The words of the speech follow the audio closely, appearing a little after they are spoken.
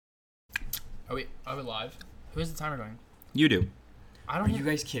Are we live? Who has the timer going? You do. I don't. Are you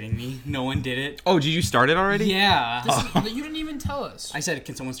guys kidding me? No one did it. Oh, did you start it already? Yeah. You didn't even tell us. I said,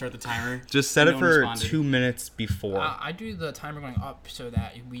 can someone start the timer? Just set it No one for responded. 2 minutes before. I do the timer going up so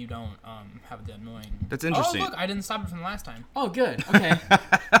that we don't have the annoying. That's interesting. Oh look, I didn't stop it from the last time. Oh, good. Okay.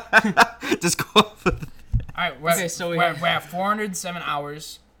 Just go. All right, we're Okay, at, so we're at 407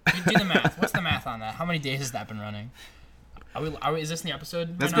 hours. Do the math. What's the math on that? How many days has that been running? Is this in the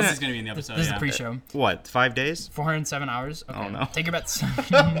episode? That's right now? This is going to be in the episode, This is yeah. the pre-show. What? 5 days? 407 hours. Okay. Oh, no. Take your bets.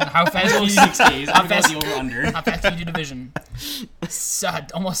 How fast do you 6 days. How I'm going fast? to go the over-under. How fast do you do division?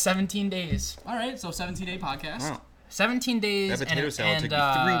 Almost 17 days. All right, so 17-day podcast. Wow. 17 days. That potato and, salad and,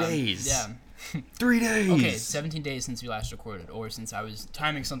 took me 3 days. Yeah. 3 days. Okay, 17 days since we last recorded, or since I was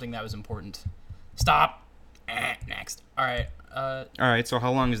timing something that was important. Stop. Next. All right. All right, so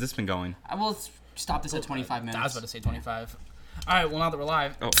how long has this been going? I will stop this at 25 minutes. I was about to say 25. All right. Well, now that we're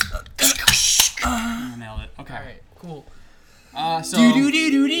live. Oh. I nailed it. Okay. All right. Cool. So...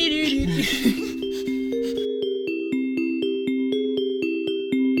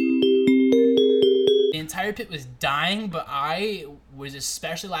 The entire pit was dying, but I was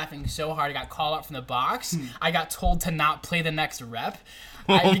especially laughing so hard I got called out from the box. I got told to not play the next rep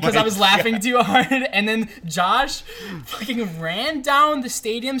because I was laughing too hard. And then Josh fucking ran down the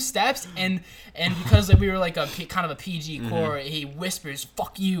stadium steps, and because we were like kind of a PG core, he whispers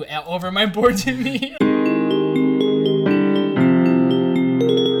 "fuck you" over my board to me.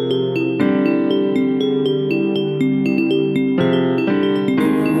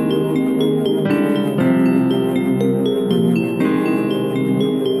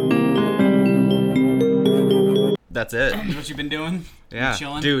 That's it. That's what you've been doing? Yeah.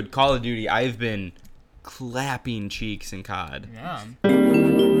 Chilling? Dude, Call of Duty, I've been clapping cheeks in COD. Yeah.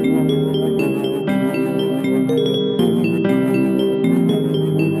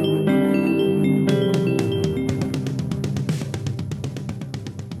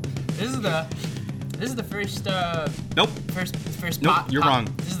 This is the first Nope. first Nope, you're wrong.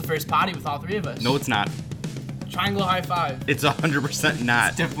 This is the first potty with all three of us. No, it's not. Triangle high five. It's 100%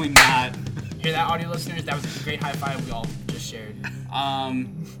 not. Definitely not. Hear that, audio listeners? That was a great high five we all just shared.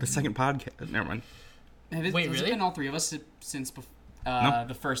 The second podcast. Never mind. Has Wait, it really? been all three of us since No.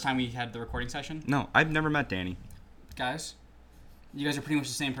 the first time we had the recording session? No, I've never met Danny. Guys, you guys are pretty much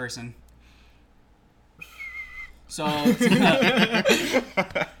the same person. So,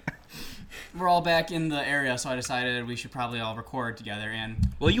 we're all back in the area, so I decided we should probably all record together, and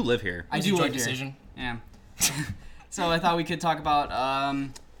Well, you live here. I It was do a joint live here. decision. Yeah. So I thought we could talk about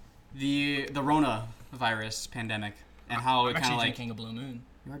the Rona virus pandemic and how I'm it kind actually of like drinking a Blue Moon.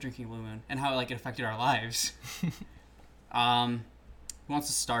 you are drinking Blue Moon and how like it affected our lives. Who wants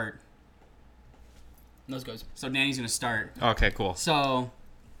to start? Those goes. So Danny's gonna start. Okay, cool. So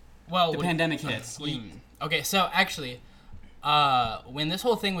Well, the what do you- pandemic hits. What do you mean? Okay, so actually, when this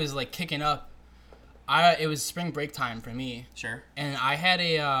whole thing was like kicking up, it was spring break time for me, Sure. and I had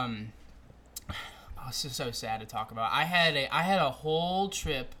a oh, this is so sad to talk about. I had a whole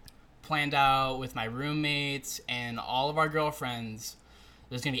trip planned out with my roommates and all of our girlfriends.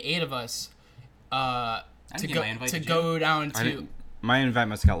 There's gonna be 8 of us. To didn't get go my invite, to did go down I to. didn't, my invite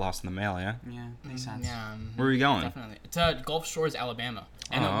must have got lost in the mail, yeah? Yeah, makes sense. Yeah. Where are you going? Definitely. To Gulf Shores, Alabama.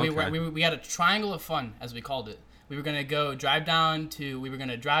 And Oh, okay. we had a triangle of fun, as we called it. We were going to drive down.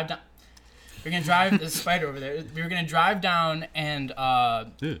 There's a spider over there. We were going to drive down and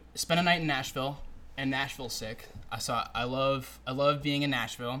Dude. spend a night in Nashville. And Nashville's sick. I love being in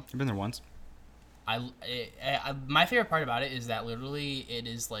Nashville. I've been there once. My favorite part about it is that literally it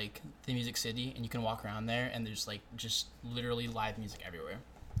is like the Music City, and you can walk around there, and there's like just literally live music everywhere.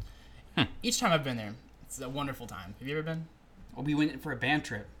 Each time I've been there, it's a wonderful time. Have you ever been? Well, we went for a band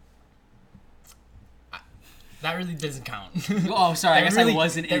trip. That really doesn't count. Oh, sorry. I That guess really- I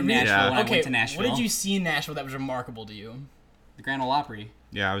wasn't that in really- Nashville when I Okay, went to Nashville. what did you see in Nashville that was remarkable to you? The Grand Ole Opry,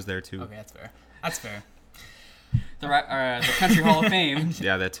 Yeah, I was there too. Okay, that's fair. That's fair. the Country Hall of Fame.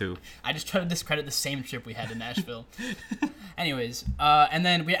 Yeah, that too. I just try to discredit the same trip we had to Nashville. Anyways, and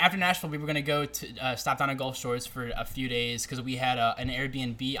then after Nashville, we were gonna go to stop down at Gulf Shores for a few days because we had an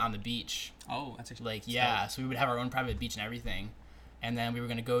Airbnb on the beach. Oh, that's actually Like, yeah, so we would have our own private beach and everything. And then we were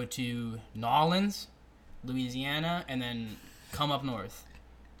gonna go to Nolens, Louisiana, and then come up north.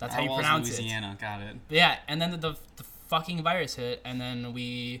 That's how you pronounce Louisiana. Got it. it. Yeah, and then the fucking virus hit, and then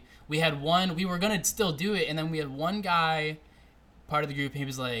we were gonna still do it, and then we had one guy, part of the group, and he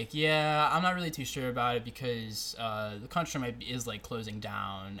was like, yeah, I'm not really too sure about it because the country is like closing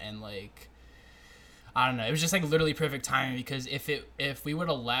down, and like I don't know. It was just like literally perfect timing because if we would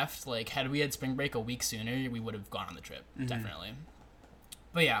have left, like had we had spring break a week sooner, we would have gone on the trip, definitely.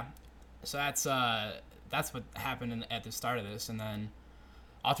 But yeah, So that's what happened at the start of this, and then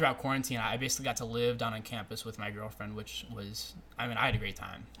all throughout quarantine, I basically got to live down on campus with my girlfriend, which was, I mean, I had a great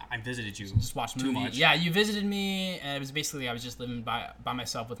time. I visited you. Just watched too movies. much. Yeah, you visited me, and it was basically I was just living by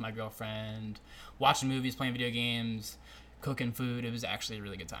myself with my girlfriend, watching movies, playing video games, cooking food. It was actually a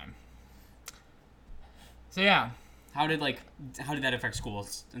really good time. So yeah. How did that affect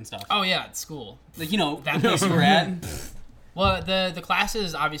schools and stuff? Oh yeah, at school. Like, you know, That- the place you were at. Well, the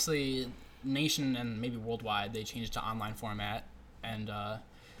classes obviously nation and maybe worldwide they changed to online format, and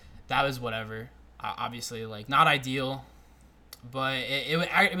that was whatever. Obviously, like not ideal, but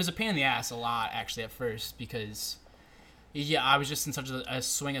it was a pain in the ass a lot actually at first because yeah I was just in such a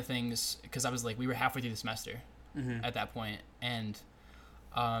swing of things because I was like we were halfway through the semester at that point, and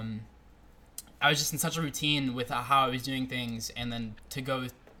I was just in such a routine with how I was doing things, and then to go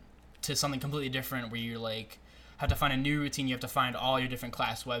to something completely different where you're like have to find a new routine. You have to find all your different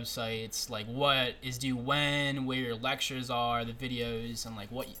class websites, like what is due when, where your lectures are, the videos, and like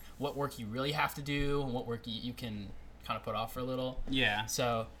what work you really have to do, and what work you can kind of put off for a little. Yeah.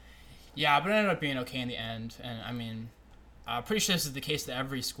 So, yeah, but it ended up being okay in the end. And I mean, I'm pretty sure this is the case to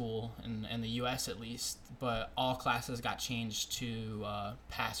every school in the U.S. at least. But all classes got changed to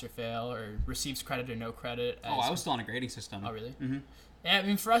pass or fail, or receives credit or no credit. I was still on a grading system. Oh, really? Mm-hmm. Yeah, I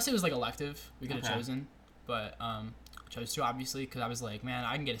mean, for us, it was like elective. We could have Okay. chosen, but chose to obviously because I was like, man,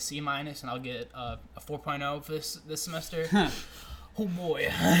 I can get a C- and I'll get a 4.0 for this semester. Oh boy.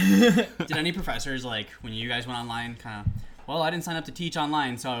 Did any professors, like, when you guys went online, kind of, well, I didn't sign up to teach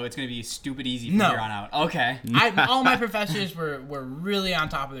online, so it's going to be stupid easy from No. here on out. Okay. All my professors were really on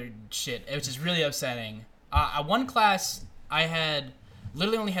top of their shit, which is really upsetting. One class, I had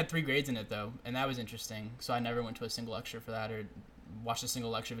literally only had 3 grades in it, though, and that was interesting. So I never went to a single lecture for that or watched a single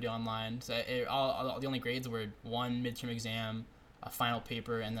lecture video online. So all the only grades were 1 midterm exam, a final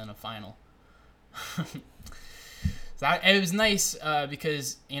paper, and then a final. So it was nice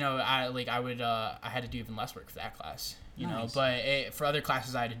because, you know, I had to do even less work for that class, you know, Nice. but for other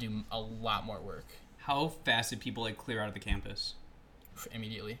classes I had to do a lot more work. How fast did people, like, clear out of the campus?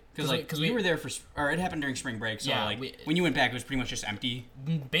 Immediately Because we were there or it happened during spring break, so, Yeah, like, when you went back, it was pretty much just empty.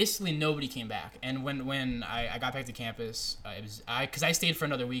 basically nobody came back, and when I got back to campus, it was because I stayed for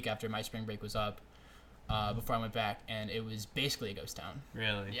another week after my spring break was up before I went back, and it was basically a ghost town.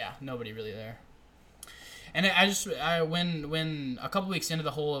 Really? Yeah, nobody really there. And when a couple weeks into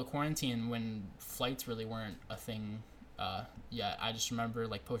the whole quarantine, when flights really weren't a thing yet, I just remember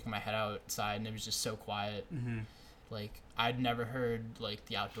like poking my head outside, and it was just so quiet. Mm-hmm. Like I'd never heard like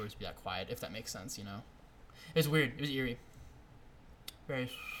the outdoors be that quiet, if that makes sense, you know. It was weird. It was eerie.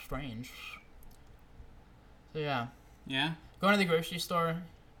 Very strange. So yeah, Yeah? going to the grocery store.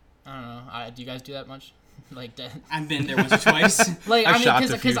 I don't know. Do you guys do that much? Like that? I've been there once or twice. Like I've I mean, shopped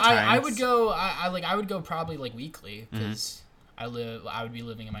a few because I would times. go. I would go probably like weekly because I would be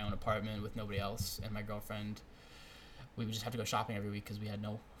living in my own apartment with nobody else and my girlfriend. We would just have to go shopping every week because we had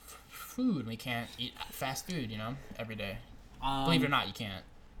no food. We can't eat fast food, you know, every day. Believe it or not, you can't.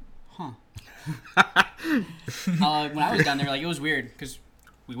 Huh. When I was down there, like, it was weird because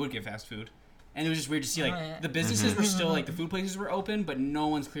we would get fast food. And it was just weird to see, like, Oh, yeah. the businesses were still, like, the food places were open, but no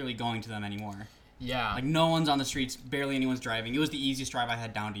one's clearly going to them anymore. Yeah. Like, no one's on the streets, barely anyone's driving. It was the easiest drive I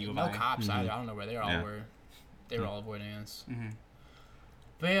had down to U of No I. cops either. I don't know where they all Yeah. were. They were all avoiding us. Mm-hmm.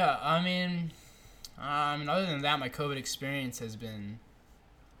 But yeah, I mean, other than that, my COVID experience has been.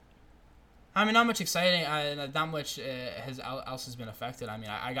 I mean, not much exciting. Not much else has been affected. I mean,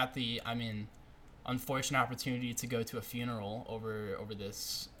 I got the unfortunate opportunity to go to a funeral over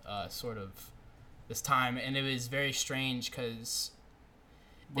this sort of this time, and it was very strange because.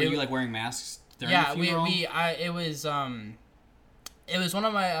 Were you, like, wearing masks during Yeah, the funeral? it was one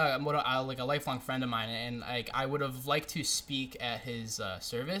of my like a lifelong friend of mine, and like I would have liked to speak at his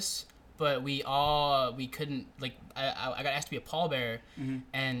service, but we couldn't, like I got asked to be a pallbearer,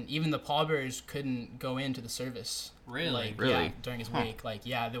 and even the pallbearers couldn't go into the service. Really? Like, Really? Yeah, during his wake. Like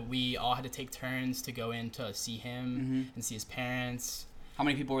that we all had to take turns to go in to see him and see his parents. How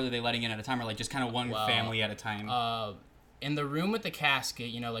many people were they letting in at a time, or, like, just kind of one Well, family at a time? In the room with the casket,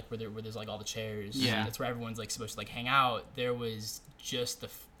 you know, like where there's like all the chairs. Yeah. That's where everyone's like supposed to like hang out. There was just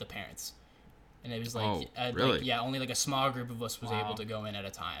the parents, and it was like, Oh, really? like, yeah, only like a small group of us was Wow. able to go in at a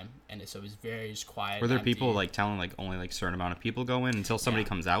time, and so it was very just quiet. Were there empty. people like telling like only like certain amount of people go in until somebody Yeah.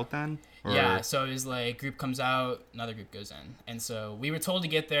 comes out then? Or... Yeah, so it was like group comes out, another group goes in, and so we were told to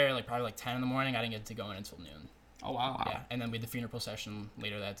get there like probably like 10 in the morning. I didn't get to go in until noon. Oh, wow. Yeah, and then we had the funeral procession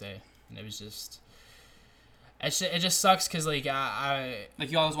later that day, and it was just. It just sucks because like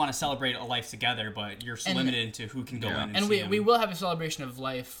Like you always want to celebrate a life together, but you're limited to who can go in and see we them. will have a celebration of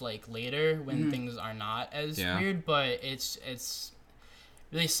life like later when things are not as weird, but it's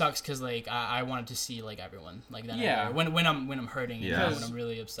really sucks because like I wanted to see like everyone like that. Yeah. When I'm hurting, Yeah. and when I'm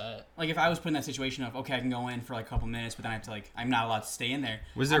really upset. Like if I was put in that situation of okay, I can go in for like a couple minutes, but then I have to like I'm not allowed to stay in there.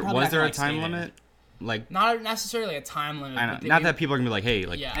 Was I'm there probably not gonna, a like, stay time there. limit? Like, Not necessarily a time limit. I know, but not that people are gonna be like, hey,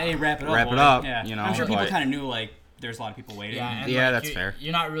 like, Yeah. Hey, wrap it up. Wrap it boy. up, Yeah. you know, I'm sure people but- kind of knew like there's a lot of people waiting. Yeah, and Yeah, like, that's you're, fair.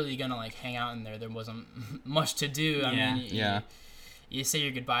 You're not really gonna like hang out in there. There wasn't much to do. I Yeah. mean, Yeah. You say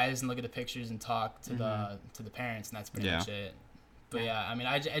your goodbyes and look at the pictures and talk to the parents, and that's pretty Yeah. much it. But yeah, I mean,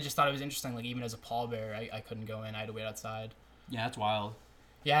 I just thought it was interesting. Like even as a pallbearer, I couldn't go in. I had to wait outside. Yeah, that's wild.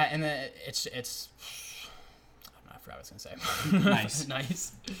 Yeah, and it's I forgot what I was gonna say. Nice.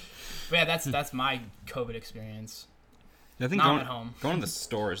 Nice. But yeah, that's my COVID experience. I think Not going at home. going to the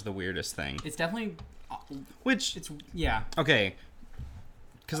store is the weirdest thing. It's definitely Which yeah. okay,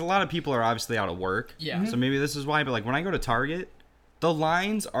 because a lot of people are obviously out of work. Yeah. So maybe this is why. But like when I go to Target, the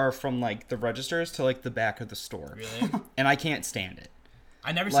lines are from like the registers to like the back of the store, Really? and I can't stand it.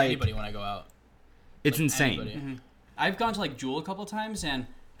 I never see Like- anybody when I go out. It's Like, insane. anybody. I've gone to like Jewel a couple times, and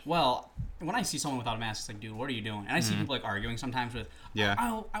well, when I see someone without a mask, it's like, dude, what are you doing? And I see people like arguing sometimes with, Yeah.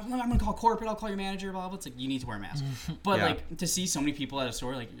 I'm gonna call corporate. I'll call your manager. Blah blah. It's like you need to wear a mask. But Yeah. like to see so many people at a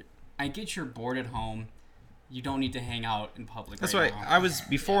store, like I get you're bored at home. You don't need to hang out in public. That's right why now. I was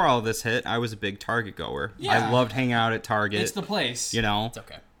before all this hit. I was a big Target goer. Yeah. I loved hanging out at Target. It's the place. you know, It's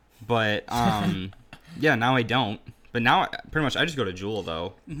okay. but yeah, now I don't. But now, pretty much, I just go to Jewel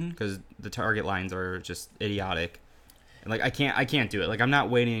though, because the Target lines are just idiotic. And, like I can't do it. Like I'm not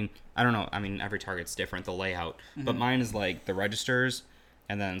waiting. I don't know. I mean, every Target's different, the layout. But mine is like the registers,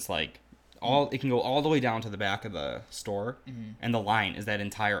 and then it's like it can go all the way down to the back of the store, and the line is that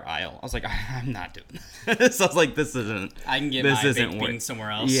entire aisle. I was like, I'm not doing this. So I was like, this isn't. I can get This my isn't baked worth- beans somewhere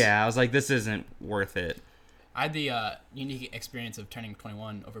else. Yeah, I was like, this isn't worth it. I had the unique experience of turning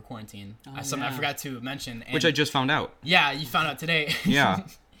 21 over quarantine. Something I yeah. forgot to mention. And Which I just found out. yeah, you found out today. Yeah.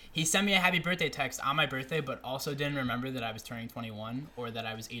 He sent me a happy birthday text on my birthday, but also didn't remember that I was turning 21 or that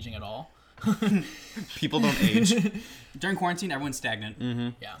I was aging at all. People don't age. During quarantine, everyone's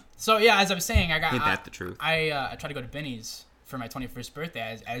stagnant. Yeah. So yeah, as I was saying, Ain't that the truth? I tried to go to Benny's for my 21st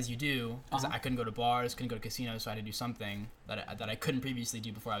birthday, as you do. 'Cause I couldn't go to bars, couldn't go to casinos, so I had to do something that I couldn't previously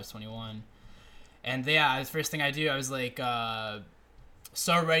do before I was 21. And yeah, the first thing I do, I was like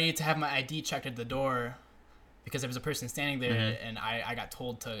so ready to have my ID checked at the door because there was a person standing there, and I got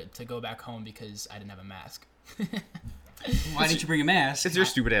told to go back home because I didn't have a mask. Why didn't you bring a mask? It's your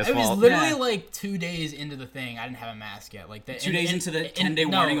stupid ass It was fault. literally Yeah. like 2 days into the thing. I didn't have a mask yet. Like 2 days into the 10-day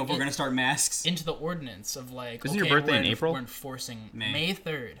warning of we're gonna start masks. into the ordinance of like. Isn't your okay, birthday in we're April? We're enforcing May. May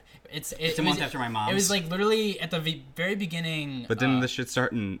 3rd. It's a month after my mom's. It was like literally at the very beginning. But didn't this shit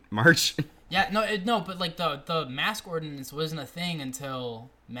start in March? Yeah, no, but like the mask ordinance wasn't a thing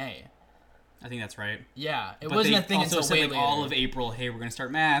until May. I think that's right. Yeah, it But wasn't they a thing also until said way like later. all of April. Hey, we're gonna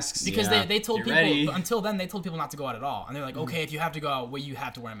start masks. Because Yeah. they told Get people ready. until then they told people not to go out at all, and they're like, okay, if you have to go out, well, you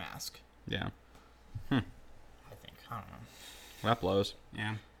have to wear a mask. Yeah. I think I don't know. That blows.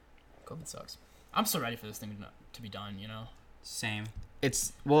 Yeah, COVID sucks. I'm so ready for this thing to be done. You know. same.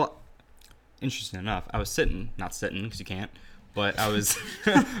 It's, well, interesting enough. I was not sitting because you can't, but I was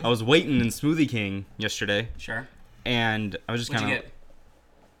I was waiting in Smoothie King yesterday, Sure. and I was just What'd kind you of get?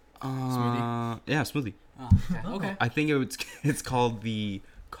 yeah, smoothie. Oh, okay. Okay. I think it's called the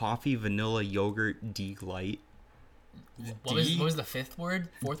Coffee Vanilla Yogurt Delight. What was the fourth word?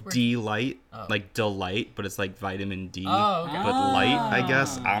 Delight, Oh. like delight, but it's like vitamin D, Oh, okay. but light, I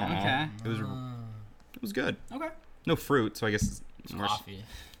guess. I don't know. Okay. It was good. Okay. No fruit, so I guess it's more. Coffee.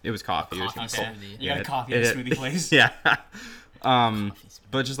 It was coffee. It was Coffee cold. smoothie. You got a it- coffee at a it- smoothie place. Yeah. Coffee smoothie.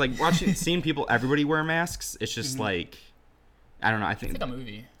 But just like seeing people, everybody wear masks. It's just like, I don't know. I think It's like a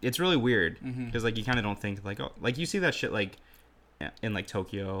movie. it's really weird because like you kind of don't think like, oh, like you see that shit like in like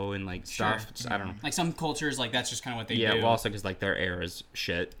Tokyo and like stuff. Sure. Just, I don't know. Like some cultures, like that's just kind of what they Yeah, do. well, also because like their air is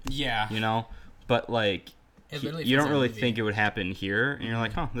shit, Yeah. you know. But like, It literally you feels don't like a really movie. think it would happen here, and you're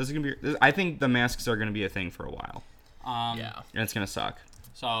like, huh, this is gonna be. I think the masks are gonna be a thing for a while, Yeah. and it's gonna suck.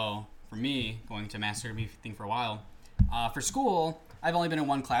 So for me, going to master me thing for a while. For school, I've only been in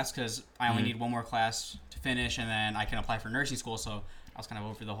one class because I only need one more class to finish, and then I can apply for nursing school. So I was kind of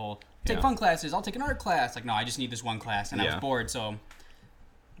over the whole take Yeah. fun classes. I'll take an art class. Like no, I just need this one class, and I Yeah. was bored, so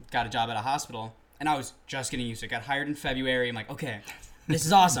got a job at a hospital, and I was just getting used to it. Got hired in February. I'm like, okay, this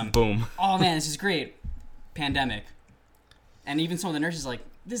is awesome. Boom. Oh man, this is great. Pandemic, and even some of the nurses like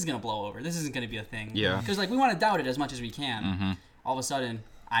this is gonna blow over. This isn't gonna be a thing. Yeah. Because like we want to doubt it as much as we can. All of a sudden,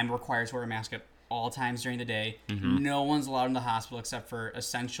 I'm required to wear a mask at all times during the day. No one's allowed in the hospital except for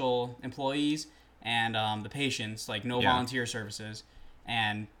essential employees and the patients, like no volunteer services.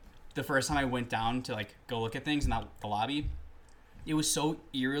 And the first time I went down to like go look at things in the lobby, it was so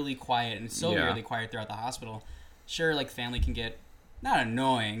eerily quiet and so eerily quiet throughout the hospital. Sure, like family can get not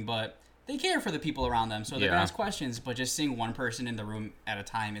annoying, but they care for the people around them, so they're gonna ask questions. But just seeing one person in the room at a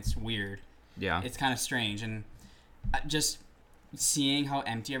time, it's weird. Yeah, it's kind of strange, and just seeing how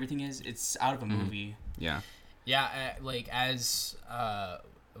empty everything is, it's out of a movie. Yeah. Like as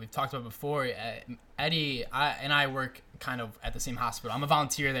we've talked about before, Eddie and I work kind of at the same hospital. I'm a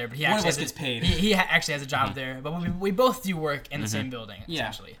volunteer there, but he actually gets paid. He actually has a job there, but we both do work in the same building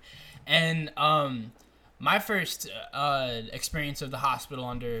essentially. And my first experience of the hospital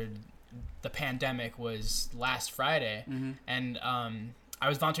under the pandemic was last Friday, and I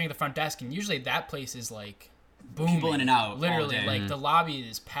was volunteering at the front desk, and usually that place is like booming. People in and out, literally. all day. Like the lobby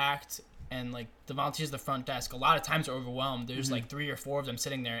is packed, and like the volunteers at the front desk, a lot of times are overwhelmed. There's like 3 or 4 of them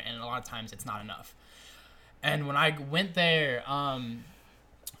sitting there, and a lot of times it's not enough. And when I went there,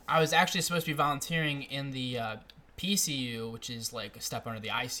 I was actually supposed to be volunteering in the PCU, which is like a step under the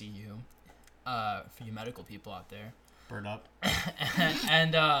ICU, for you medical people out there. Bird up.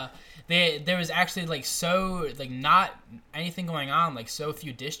 And there was actually not anything going on, like so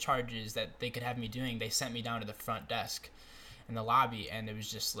few discharges that they could have me doing. They sent me down to the front desk in the lobby, and it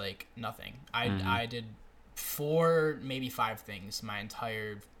was just like nothing. I did 4, maybe 5 things my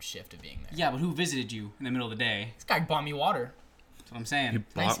entire shift of being there. Yeah, but who visited you in the middle of the day? This guy bought me water. That's what I'm saying. You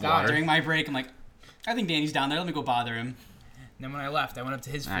Thanks, bought God. water? During my break, I'm like, I think Danny's down there. Let me go bother him. And then when I left, I went up to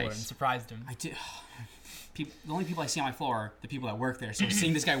his floor and surprised him. I did. The only people I see on my floor are the people that work there. So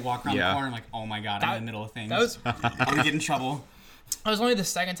seeing this guy walk around the corner, I'm like, oh my God, I'm in the middle of things. That was I'm gonna get in trouble. That was only the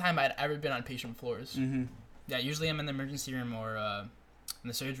second time I'd ever been on patient floors. Yeah, usually I'm in the emergency room or in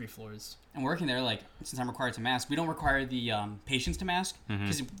the surgery floors. And working there, like, since I'm required to mask, we don't require the patients to mask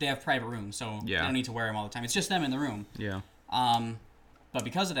because they have private rooms, so they don't need to wear them all the time. It's just them in the room. Yeah. But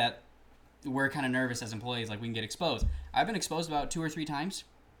because of that, we're kind of nervous as employees, like we can get exposed. I've been exposed about 2 or 3 times.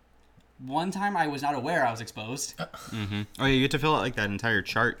 One time I was not aware I was exposed. Oh yeah, you get to fill out like that entire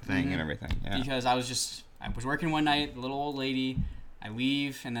chart thing and everything. Yeah. Because I was working one night, the little old lady, I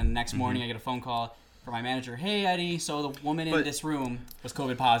leave, and then the next morning I get a phone call from my manager. Hey Eddie, so the woman in this room was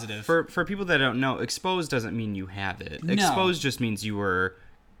COVID positive. For people that don't know, exposed doesn't mean you have it. No. Exposed just means you were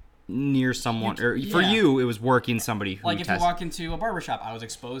near someone, or for you, it was working somebody who like if you walk into a barbershop, I was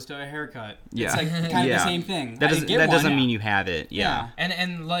exposed to a haircut. Yeah. It's like kind of the same thing. That doesn't mean you have it. Yeah.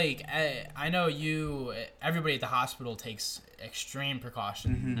 And like I know everybody at the hospital takes extreme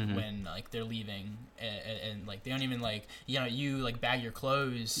precaution when like they're leaving, and like they don't even like you like bag your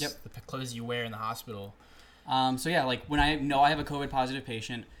clothes, the clothes you wear in the hospital. So yeah, like when I know I have a COVID positive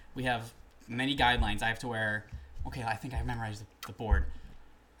patient, we have many guidelines I have to wear. Okay, I think I memorized the board.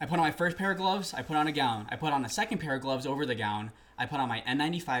 I put on my first pair of gloves, I put on a gown. I put on a second pair of gloves over the gown. I put on my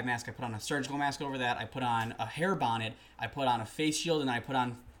N95 mask, I put on a surgical mask over that. I put on a hair bonnet, I put on a face shield, and then I put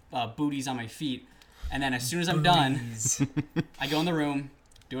on booties on my feet. And then as soon as I'm done, I go in the room,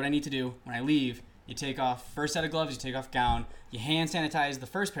 do what I need to do. When I leave, you take off first set of gloves, you take off gown, you hand sanitize the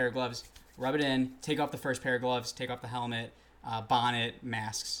first pair of gloves, rub it in, take off the first pair of gloves, take off the helmet, bonnet,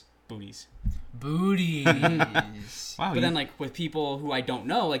 masks, booties. Wow. But then, like, with people who I don't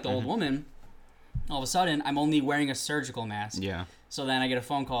know, like the old woman, all of a sudden, I'm only wearing a surgical mask. Yeah. So then I get a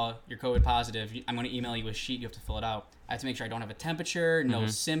phone call, you're COVID positive. I'm going to email you a sheet. You have to fill it out. I have to make sure I don't have a temperature, no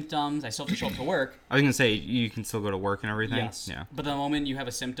symptoms. I still have to show up to work. I was going to say, you can still go to work and everything. Yes. Yeah. But the moment you have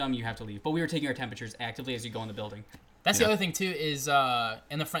a symptom, you have to leave. But we were taking our temperatures actively as you go in the building. That's the other thing too is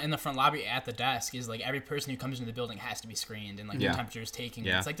in the front lobby at the desk is like every person who comes into the building has to be screened and like their temperature is taken.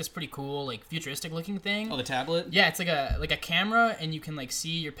 It's like this pretty cool like futuristic looking thing. Oh, the tablet? Yeah, it's like a camera and you can like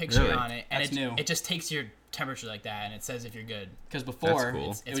see your picture on it and That's new. It just takes your temperature like that and it says if you're good. Because before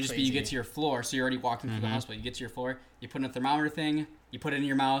cool. it would just be you get to your floor, so you're already walking through the hospital. You get to your floor, you put in a thermometer thing, you put it in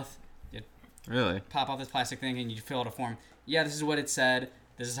your mouth, you pop off this plastic thing and you fill out a form. Yeah, this is what it said.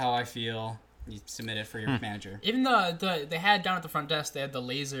 This is how I feel. You submit it for your manager. Even they had down at the front desk, they had the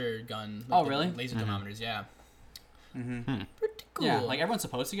laser gun. Oh, really? Laser thermometers, yeah. Pretty cool. Yeah, like everyone's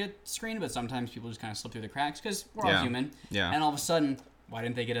supposed to get screened, but sometimes people just kind of slip through the cracks because we're all human. Yeah. And all of a sudden, why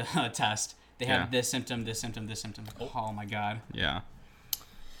didn't they get a test? They had this symptom, this symptom, this symptom. Oh my God. Yeah.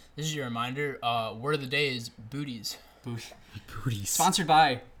 This is your reminder. Word of the day is booties. Booties. Sponsored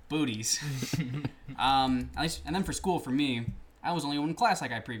by Booties. At least, and then for school, for me, I was only in one class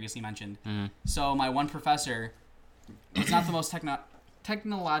like I previously mentioned. So my one professor was not the most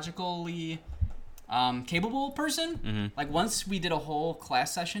technologically capable person. Like once we did a whole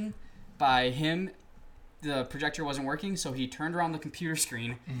class session by him. The projector wasn't working, so he turned around the computer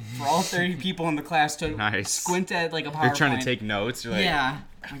screen for all 30 people in the class to squint at like a PowerPoint. You're trying to take notes. You're like, yeah.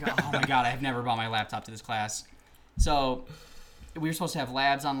 Oh my god, I've never brought my laptop to this class. So we were supposed to have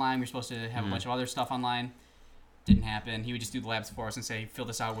labs online. We were supposed to have a bunch of other stuff online. Didn't happen. He would just do the labs for us and say, fill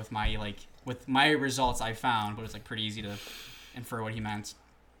this out with my results I found, but it was like pretty easy to infer what he meant.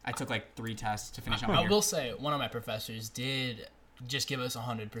 I took like 3 tests to finish out my I year. will say one of my professors did just give us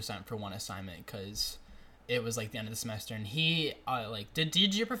 100% for one assignment because it was like the end of the semester, and he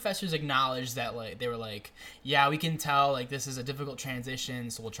did your professors acknowledge that like they were like, yeah, we can tell like this is a difficult transition,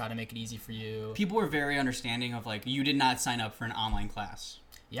 so we'll try to make it easy for you. People were very understanding of like, you did not sign up for an online class.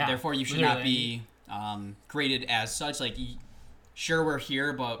 Yeah, therefore you should not be graded as such. Like, sure, we're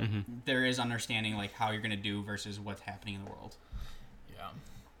here, but there is understanding like how you're gonna do versus what's happening in the world. Yeah.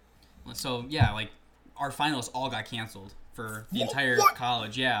 So yeah, like our finals all got canceled for the entire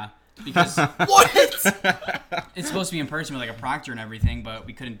college. Yeah. Because what? It's supposed to be in person with like a proctor and everything, but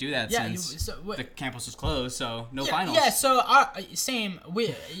we couldn't do that since the campus was closed, so no finals. Yeah, so our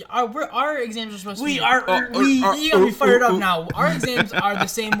exams are supposed to be. You gotta be fired up now. Our exams are the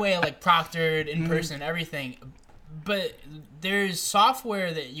same way, like proctored in person and everything, but there's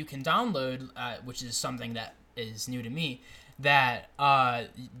software that you can download, which is something that is new to me. That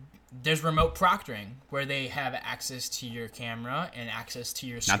there's remote proctoring where they have access to your camera and access to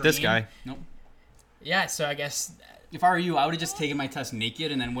your screen. Not this guy. Nope. Yeah, so I guess if I were you, I would have just taken my test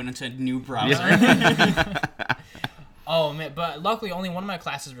naked and then went into a new browser. Oh man, but luckily only one of my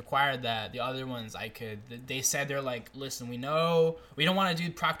classes required that. The other ones I could. They said they're like, listen, we know we don't want to do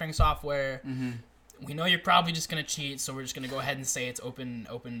proctoring software. We know you're probably just gonna cheat, so we're just gonna go ahead and say it's open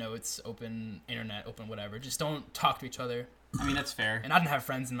notes, open internet, open whatever. Just don't talk to each other. I mean, that's fair. And I didn't have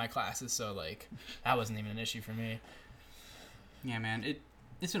friends in my classes, so like that wasn't even an issue for me. Yeah, man,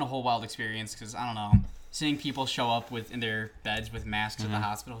 it's been a whole wild experience because I don't know, seeing people show up in their beds with masks at the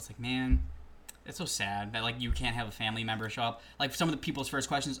hospital. It's like, man, it's so sad that like you can't have a family member show up. Like some of the people's first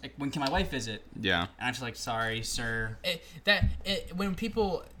questions, like, when can my wife visit? Yeah. And I'm just like, sorry, sir. When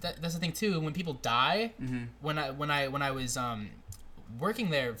people that's the thing too. When people die, when I was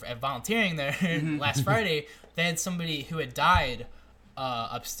working there, volunteering there last Friday, they had somebody who had died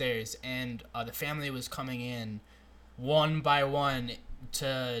upstairs, and the family was coming in one by one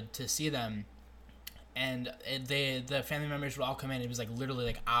to see them, and the family members would all come in. It was like literally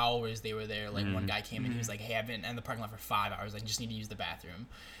like hours they were there. Like one guy came in, he was like, hey, I've been in the parking lot for 5 hours. I just need to use the bathroom.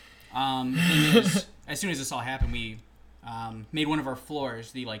 As soon as this all happened, we made one of our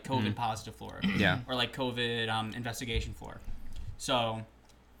floors the like COVID positive floor. Yeah. Or like COVID investigation floor. So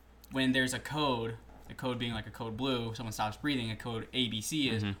when there's a code being like a code blue, someone stops breathing, a code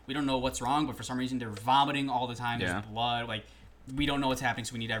ABC is, we don't know what's wrong, but for some reason they're vomiting all the time, there's blood, like we don't know what's happening,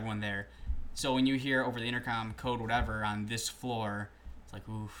 so we need everyone there. So when you hear over the intercom code whatever on this floor, it's like,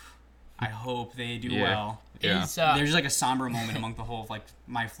 oof, I hope they do well. Yeah. There's just like a somber moment among the whole of like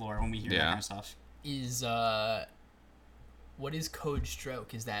my floor when we hear that kind of stuff. What is code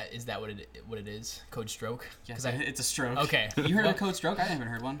stroke? Is that what it is? Code stroke? Yes, it's a stroke. Okay. You heard of code stroke? I haven't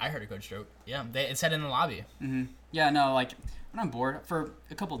heard one. I heard a code stroke. Yeah, it said in the lobby. Yeah, no, like when I'm bored, for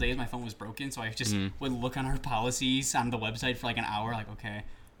a couple of days my phone was broken, so I just would look on our policies on the website for like an hour, like, okay,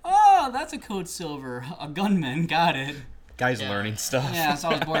 oh, that's a code silver, a gunman, got it. Guy's learning stuff. Yeah, so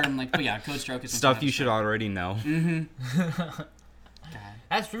I was bored. I'm like, but yeah, code stroke is stuff you should already know.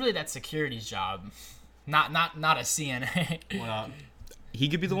 That's really that security's job. Not a CNA. What up? He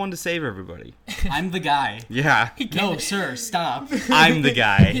could be the one to save everybody. I'm the guy. Yeah. No, sir, stop. I'm the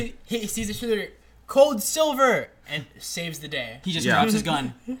guy. He sees a shooter, code silver, and saves the day. He just drops his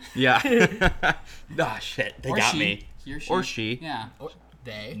gun. Yeah. Ah, shit. They got me. He or she. Or she. Yeah. Or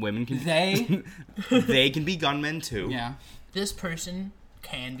they. Women can. They. They can be gunmen too. Yeah. This person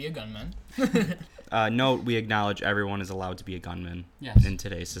can be a gunman. Note: we acknowledge everyone is allowed to be a gunman in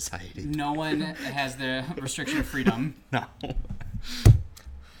today's society. No one has the restriction of freedom. No.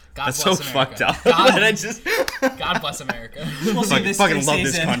 God That's bless so America. fucked up. God bless America. We'll see this fucking love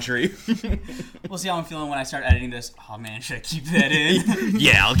stays this in. country. We'll see how I'm feeling when I start editing this. Oh man, should I keep that in?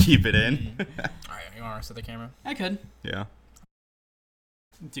 Yeah, I'll keep it in. Alright, you want to reset the camera? I could. Yeah.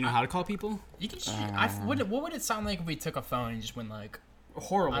 Do you know how to call people? You can. What would it sound like if we took a phone and just went like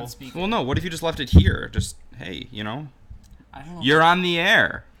Horrible. on speaker? Well, no. What if you just left it here? Just hey, you know, I don't know. you're on the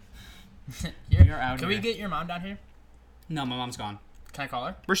air. You're out Can here. we get your mom down here? No, my mom's gone. Can I call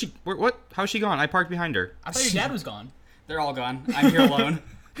her? Where's she? What? How's she gone? I parked behind her. I thought your dad was gone. They're all gone. I'm here alone.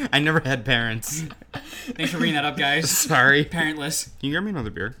 I never had parents. Thanks for bringing that up, guys. Sorry. Parentless. Can you grab me another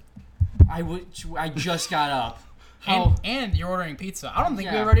beer? I just got up. And you're ordering pizza. I don't think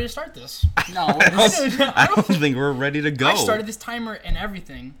Yeah. we're ready to start this. No, I don't think we're ready to go. I started this timer and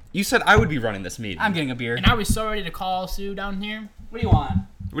everything, You said I would be running this meeting. I'm getting a beer. and I was so ready to call Sue down here. What do you want?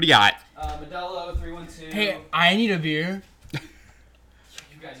 What do you got? Modelo 312. Hey, I need a beer. You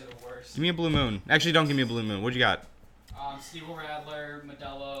guys are the worst. Give me a Blue Moon. Actually, don't give me a Blue Moon. What do you got? Stiegel Radler,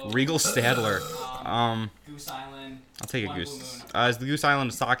 Modelo. Regal Stadler. Goose Island. I'll take a one Goose. Blue Moon. Is the Goose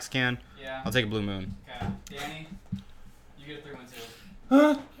Island a Sox can? Yeah. I'll take a Blue Moon. Okay. Danny, you get a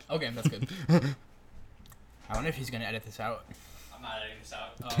 312. Okay, that's good. I wonder if he's gonna edit this out. I'm not editing this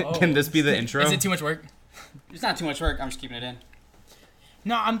out. Oh. Can this be the intro? Is it too much work? It's not too much work. I'm just keeping it in.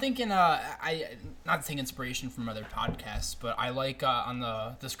 No, I'm thinking. I not to take inspiration from other podcasts, but I like on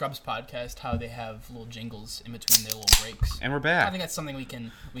the Scrubs podcast how they have little jingles in between their little breaks. And we're I back. think that's something we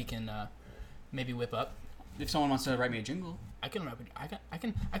can maybe whip up. If someone wants to write me a jingle. I can.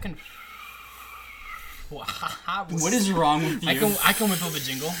 What is wrong with you? I can whip up a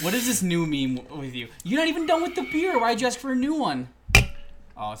jingle. What is this new meme with you? You're not even done with the beer. Why'd you ask for a new one?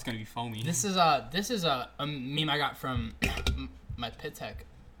 Oh, it's gonna be foamy. This is a meme I got from my pit tech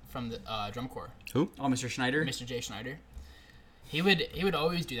from the drum corps, Oh, Mr. Schneider. Mr. Jay Schneider. He would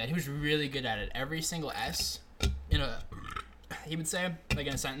always do that. He was really good at it. Every single S he would say, like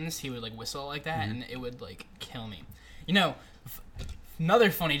in a sentence, he would like whistle like that, and it would like kill me. You know,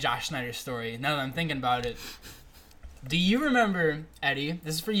 another funny Josh Schneider story. Now that I'm thinking about it, do you remember, Eddie?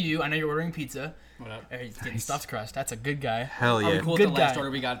 This is for you. I know you're ordering pizza. What up? He's getting stuffed crust. That's a good guy. Hell Are we yeah. cool with Good the last guy.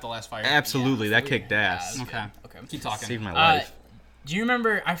 order we got at the last fire? Absolutely. Yeah, That kicked ass. that's Okay. good. Okay. Keep talking. Saved my life. Do you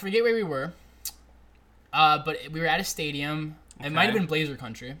remember? I forget where we were, but we were at a stadium. It might have Okay. been Blazer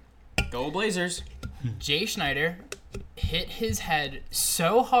Country. Go Blazers. Jay Schneider hit his head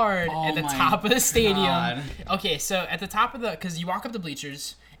so hard at the my top of the stadium. God. Okay, so at the top of because you walk up the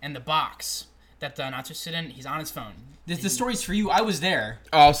bleachers and the box that the announcer sit in, he's on his phone. The story's for you. I was there.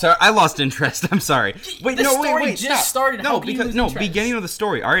 Oh, sorry. I lost interest. I'm sorry. Wait, The no, story wait. just Stop. started. How No, can you because lose no, interest? beginning of the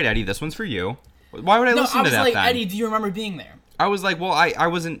story. All right, Eddie, this one's for you. Why would I No, listen I to was that like, then? Eddie, do you remember being there? I was like, well, I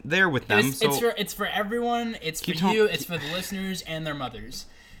wasn't there with them, so It's for everyone. It's for Keep talking. you. It's for the listeners and their mothers.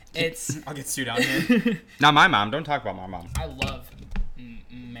 It's I'll get Sue down here. not my mom. Don't talk about my mom. I love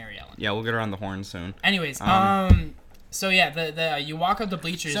Mary Ellen. Yeah, we'll get her on the horn soon. Anyways, so yeah, the you walk up the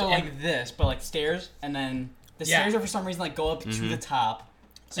bleachers. So and like this, but like stairs, and then the Yeah. stairs are for some reason like go up to the top.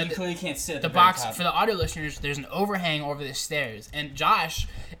 So And you clearly can't sit at the the very box top. for the audio listeners, there's an overhang over the stairs, and Josh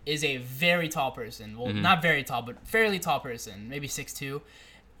is a very tall person. Well, not very tall, but fairly tall person, maybe 6'2".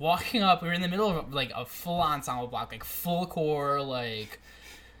 Walking up, we were in the middle of like a full ensemble block, like full core, like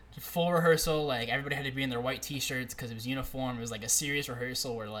full rehearsal. Like everybody had to be in their white t-shirts because it was uniform. It was like a serious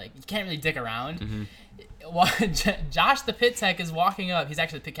rehearsal where like you can't really dick around. Josh, the pit tech, is walking up. He's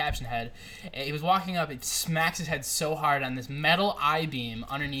actually the pit caption head. He was walking up. It smacks his head so hard on this metal I-beam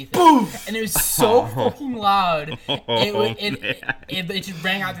underneath it, and it was so fucking loud. It just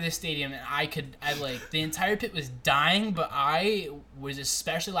rang out through the stadium, and I like the entire pit was dying, but I was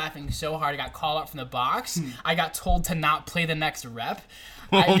especially laughing so hard. I got called out from the box. I got told to not play the next rep.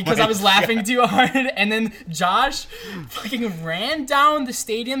 Because I was laughing too hard, and then Josh fucking ran down the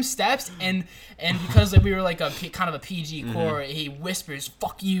stadium steps, and because we were like kind of a PG core, he whispers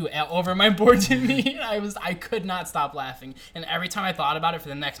 "fuck you" over my board to me. And I could not stop laughing, and every time I thought about it for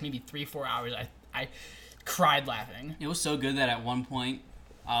the next maybe 3-4 hours, I cried laughing. It was so good that at one point,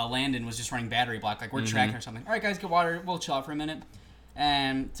 Landon was just running battery block, like we're tracking or something. All right, guys, get water. We'll chill out for a minute.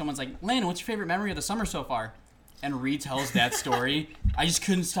 And someone's like, Landon, what's your favorite memory of the summer so far? And retells that story. I just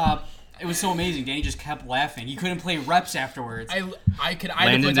couldn't stop. It was so amazing. Danny just kept laughing. He couldn't play reps afterwards. I could. I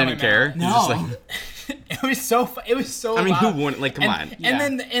Landon didn't care. He's just No. like, It was so. I mean, loud. who wouldn't? Like, come on. Yeah.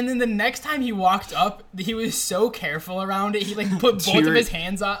 And then the next time he walked up, he was so careful around it. He like put both Cheer- of his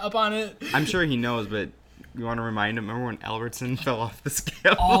hands up on it. I'm sure he knows, but you want to remind him? Remember when Albertson fell off the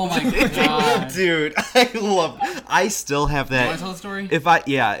scale? Oh my god. Dude, I still have You want that. to tell the story? If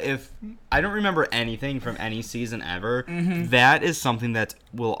I don't remember anything from any season ever, that is something that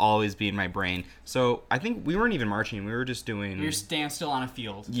will always be in my brain. So I think we weren't even marching. We were just doing. You're stand still on a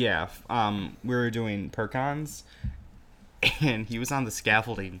field. Yeah, we were doing percons, and he was on the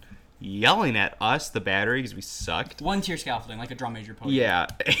scaffolding yelling at us, the battery, because we sucked. One tier scaffolding, like a drum major podium. Yeah,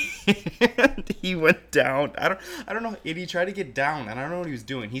 and he went down. I don't know. And he tried to get down, and I don't know what he was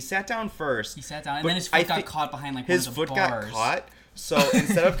doing. He sat down first. He sat down, and but then his I foot got think caught behind like his one of foot the got bars. caught. So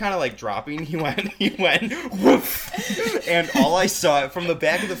instead of kind of like dropping, he went woof, and all I saw from the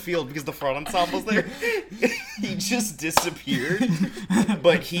back of the field, because the front ensemble's there, he just disappeared.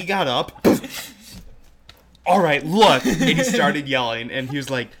 But he got up. All right, look, and he started yelling, and he was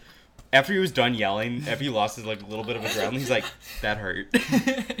like, after he was done yelling, after he lost his like little bit of adrenaline, he's like, that hurt.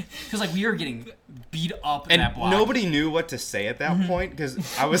 Because like we were getting beat up in And that block. nobody knew what to say at that point because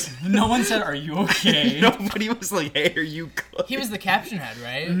I was. No one said, "Are you okay?" Nobody was like, "Hey, are you good?" He was the caption head,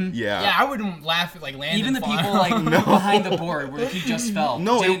 right? Yeah. Yeah, I wouldn't laugh at like Landon. Even the falling people off. like behind the board where he just fell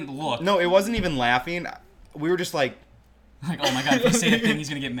No, didn't look. No, it wasn't even laughing. We were just like, Like, oh my god, if I say a thing, he's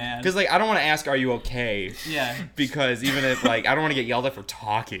gonna get mad. because like I don't want to ask, "Are you okay?" Yeah. Because even if like I don't want to get yelled at for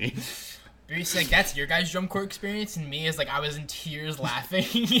talking. You're like, that's your guys' drum corps experience, and me is like I was in tears laughing,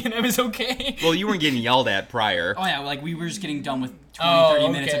 and I was okay. Well, you weren't getting yelled at prior. Oh yeah, like we were just getting done with 20, Oh, 30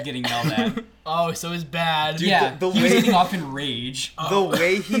 minutes okay. of getting yelled at. Oh, so it's bad. Dude, Yeah, the he was way- getting off in rage. The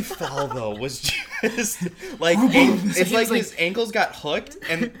way he fell though was just like it's like his ankles got hooked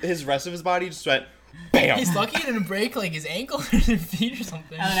and his rest of his body just went bam. He's lucky he didn't break like his ankle or his feet or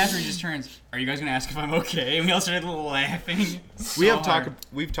something. And then after he just turns, "Are you guys gonna ask if I'm okay?" And we all started laughing.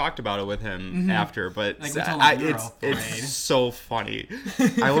 We've talked about it with him after, but Like, we told him we were it's afraid. so funny.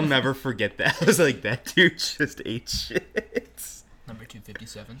 I will never forget that. I was like, that dude just ate shit. Number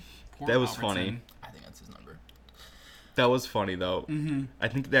 257. Poor That was Albertson. funny. I think that's his number. That was funny though. Mm-hmm.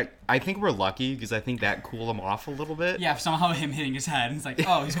 I think we're lucky because I think that cooled him off a little bit. Yeah, somehow him hitting his head. It's like,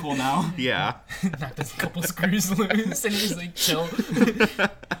 oh, he's cool now. Yeah. Knocked a couple screws loose, and he's like, chill.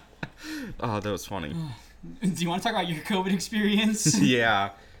 Oh, that was funny. Do you want to talk about your COVID experience?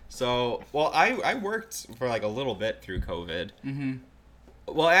 Yeah. So, well, I worked for like a little bit through COVID. Mm-hmm.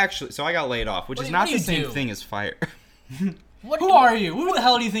 Well, actually, so I got laid off, which What is do- not what do the you same do? thing as fire. What Who are you? Who the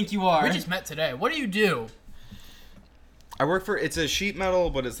hell do you think you are? We just met today. What do you do? I work for, it's a sheet metal,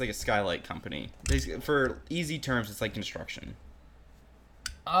 but it's like a skylight company. Basically, for easy terms, it's like construction.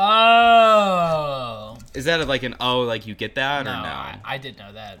 Oh. Is that like an oh, like you get that No, or no? I did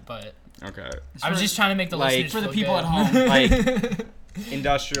know that, but Okay. I was just trying to make the like, listeners for the feel people good. at home. Like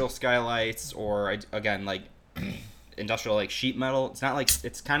industrial skylights or again like industrial like sheet metal. It's not like,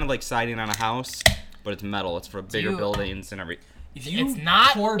 it's kind of like siding on a house, but it's metal. It's for bigger you- buildings and everything. If you It's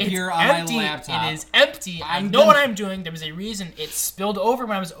not. pour It's beer on empty. my laptop, It is empty. I I'm know gonna- what I'm doing. There was a reason it spilled over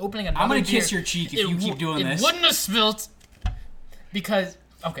when I was opening another I'm gonna beer. kiss your cheek if you keep doing this. It wouldn't have spilt because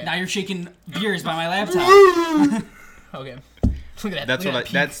okay. Now you're shaking beers by my laptop. Okay. Look at that. That's Look what at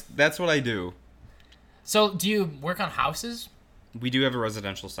I that peak. that's what I do. So do you work on houses? We do have a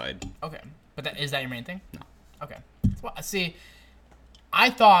residential side. Okay, but is that your main thing? No. Okay. Well, see, I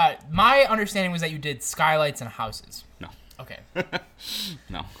thought my understanding was that you did skylights and houses. No. Okay.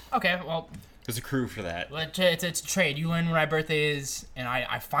 No. Okay. Well, There's a crew for that. it's a trade. You learn when my birthday is, and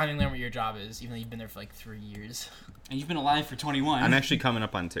I finally learn what your job is, even though you've been there for like 3 years. And you've been alive for 21. I'm actually coming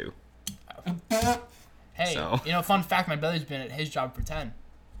up on 2. Hey, So. you know, fun fact: my brother's been at his job for 10.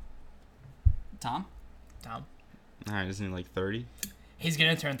 Tom? Tom, Alright, isn't he like 30? he's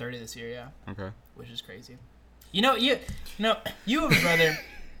gonna turn 30 this year. Yeah, Okay. which is crazy. You know, you have a brother.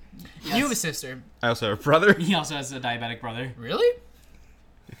 Yes. You have a sister. I also have a brother. He also has a diabetic brother. Really?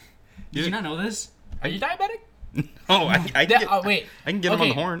 Did you not know this? Are you diabetic? Oh, I can get, Oh wait. I can get him on Okay,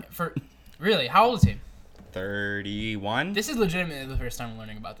 the horn. For really, how old is he? 31? This is legitimately the first time I'm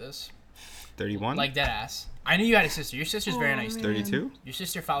learning about this. 31? Like dead ass. I knew you had a sister. Your sister's very nice. man. 32? Your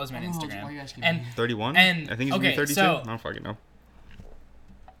sister follows me on Why are you Instagram. asking And me? 31? And- I think he's okay, gonna be 32. so- I don't fucking know.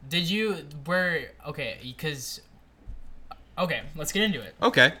 did you okay? Because okay, let's get into it.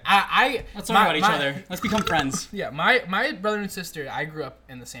 Okay. Let's talk about each other. Let's become friends. Yeah, my brother and sister, I grew up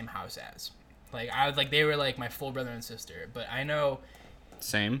in the same house as. They were like my full brother and sister. But I know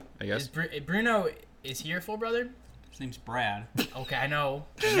Same, I guess. Bruno is he your full brother? His name's Brad. Okay, I know.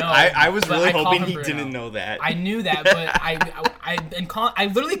 I was but really I call hoping him he Bruno. didn't know that. I knew that, but I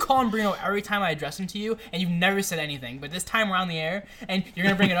literally call him Bruno every time I address him to you, and you've never said anything. But this time we're on the air, and you're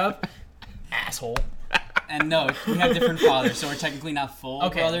gonna bring it up, asshole. And no, we have different fathers, so we're technically not full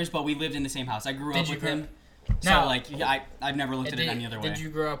Okay. brothers, but we lived in the same house. I grew Did up you with grow- him. Now- So, like, yeah, I've never looked at it any other way. Did you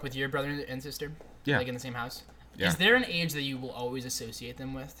grow up with your brother and sister? Yeah. Like in the same house? Yeah. Is there an age that you will always associate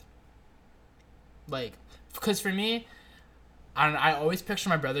them with? Like, because for me, I always picture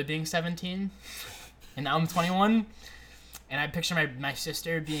my brother being 17, and now I'm 21, and I picture my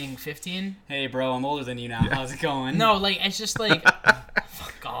sister being 15. Hey, bro, I'm older than you now. How's it going? No, like, it's just like,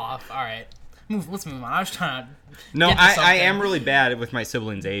 fuck off. All right. Let's move on. I was trying to. No, get to I something. am really bad with my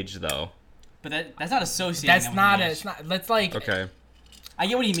siblings' age, though. But that's not associating That's them with not an a. age. It's not. That's like. Okay. I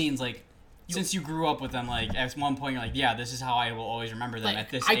get what he means. Like, since you grew up with them, like, at one point you're like, yeah, this is how I will always remember them Like, at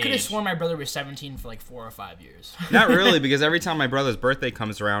this I age. could have sworn my brother was 17 for like 4 or 5 years. Not really, because every time my brother's birthday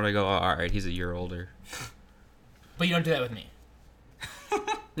comes around, I go, oh, all right, he's a year older. But you don't do that with me.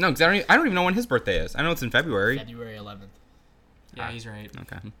 No, because I don't even know when his birthday is. I know it's in February. February 11th. Yeah, he's right.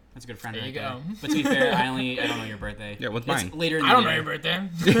 Okay. That's a good friend There right you go. there. But to be fair, I don't know your birthday. Yeah, what's It's mine? later in the I don't year. know your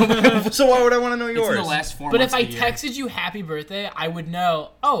birthday. So why would I want to know It's yours? in the last 4 But if months I of the year. texted you happy birthday, I would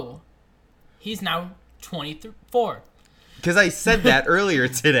know, oh, he's now 24. Because I said that earlier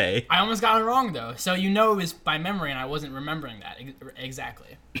today. I almost got it wrong, though. So you know it was by memory, and I wasn't remembering that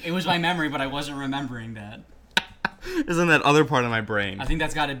exactly. It was my memory, but I wasn't remembering that. Isn't that other part of my brain? I think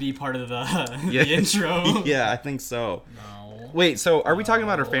that's got to be part of the, Yeah. the intro. Yeah, I think so. No. Wait, so are we talking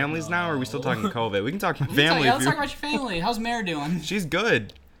about our families now, or are we still talking COVID? We can talk about family. Yeah, if let's you- talk about your family. How's Mare doing? She's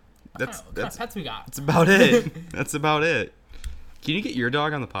good. What kind of pets we got? That's about it. That's about it. Can you get your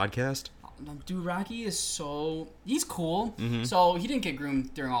dog on the podcast? Dude, Rocky is he's cool. Mm-hmm. So he didn't get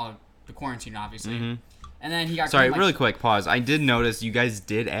groomed during all of the quarantine, obviously. Mm-hmm. And then he got Sorry, groomed, really quick pause. I did notice you guys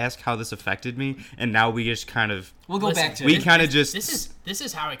did ask how this affected me, and now we just kind of We'll go Listen, back to we it. kind of just This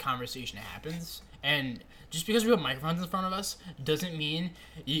is how a conversation happens, and just because we have microphones in front of us doesn't mean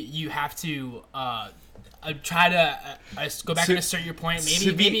you have to try to go back To- and assert your point. to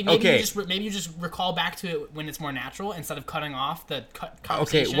Maybe be- maybe okay. you just recall back to it when it's more natural instead of cutting off the Okay,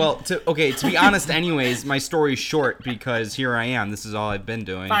 conversation. well, to be honest, anyways, my story's short because here I am. This is all I've been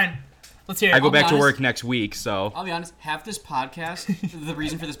doing. Fine. Let's hear it. I go I'll be back to honest. work next week, so I'll be honest, half this podcast, the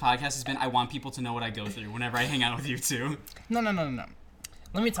reason for this podcast has been I want people to know what I go through whenever I hang out with you two. No.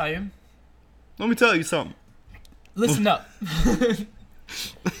 Let me tell you. let me tell you something. Listen up.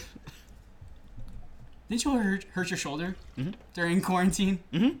 Didn't you hurt your shoulder during quarantine?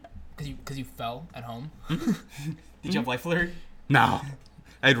 Because you fell at home. Did you have life alert? No,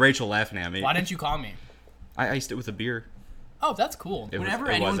 I had Rachel laughing at me. Why didn't you call me? I iced it with a beer. Oh, that's cool. It was- Whenever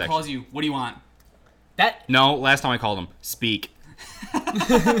it anyone was calls actually- you, what do you want? That No, last time I called him, speak.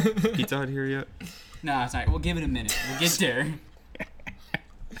 Pizza Hut here yet? No, it's alright. We'll give it a minute. We'll get there.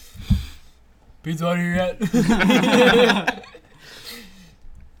 pizza out here yet?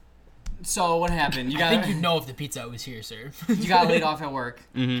 So what happened? You I got think you'd know if the pizza was here, sir. you got laid off at work,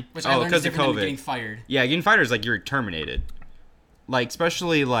 Mm-hmm. which I learned is because of different than COVID. getting fired. Yeah, getting fired is like you're terminated. Like,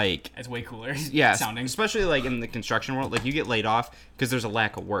 especially like It's way cooler. yeah, sounding. especially like in the construction world, like you get laid off because there's a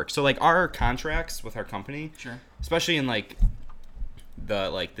lack of work. So like our contracts with our company, Sure. especially in like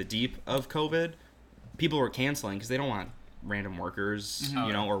the deep of COVID, people were canceling because they don't want random workers, Mm-hmm.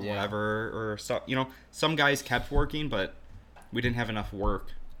 you know, or Yeah. whatever, or stuff. You know, some guys kept working, but we didn't have enough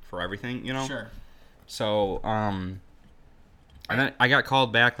work for everything. You know. Sure. So and then I got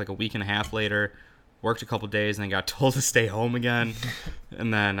called back like a week and a half later. Worked a couple days and then got told to stay home again,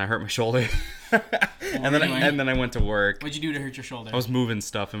 and then I hurt my shoulder, and then I went to work. What'd you do to hurt your shoulder? I was moving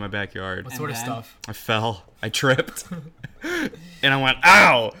stuff in my backyard. What And sort of then? stuff? I fell. I tripped, and I went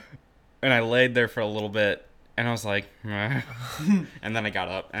ow, and I laid there for a little bit, and I was like, meh. And then I got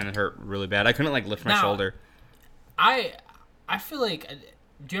up and it hurt really bad. I couldn't like lift my Now- shoulder. I feel like.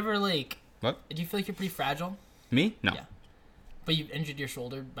 Do you ever like? What? Do you feel like you're pretty fragile? Me? No. Yeah. But you injured your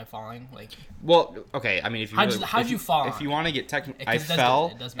shoulder by falling, like. Well, okay. I mean, if you How'd you fall If on you it? want to get technical, It I does do- fell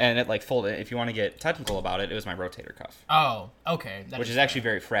it does and it like folded. If you want to get technical about it, it was my rotator cuff, Oh, okay. That which is fair. actually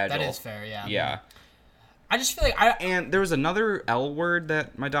very fragile. That is fair. Yeah. Yeah. I just feel like I And there was another L word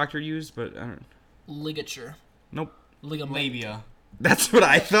that my doctor used, but I don't. ligature, Nope. ligament, Labia. That's what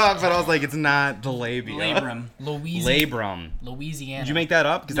I thought, but I was like, it's not the labia. Labrum. Labrum. Louisiana. Did you make that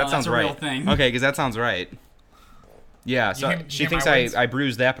up? Because No, that sounds that's a right. real thing. Okay, because that sounds right. Yeah, so hear- she hear thinks my words? I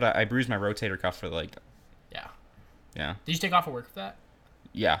bruised that, but I bruised my rotator cuff for like, Yeah. yeah, Did you take off of work for that?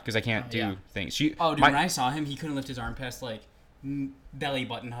 yeah, because I can't do yeah. things. She, Oh, dude, my, when I saw him, he couldn't lift his arm past like belly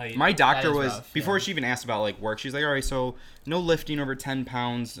button height. my doctor That is was rough, before yeah. she even asked about like work. She's like, all right, so no lifting over 10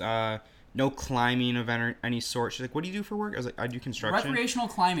 pounds, no climbing of any sort. She's like, what do you do for work? I was like, I do construction. Recreational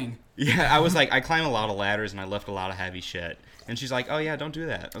climbing. Yeah, I was like, I climb a lot of ladders and I lift a lot of heavy shit. And she's like, oh yeah, don't do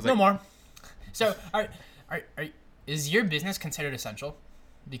that. I was No like, more. So, is your business considered essential?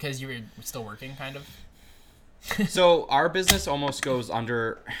 Because you were still working, kind of. So our business almost goes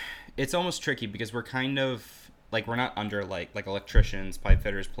under. It's almost tricky because we're kind of like we're not under like electricians, pipe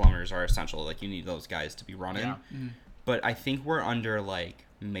fitters, plumbers are essential. Like you need those guys to be running. Yeah. But I think we're under like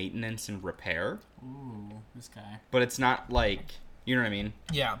maintenance and repair. Ooh, this guy. But it's not like you know what I mean.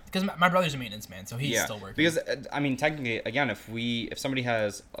 Yeah, because my brother's a maintenance man, so he's Yeah. still working. Because I mean technically again if somebody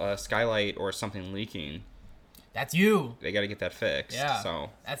has a skylight or something leaking, that's you. they got to get that fixed. Yeah.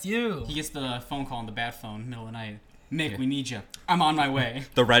 So That's you. He gets the phone call on the bat phone middle of the night. Nick, we need you. I'm on my way.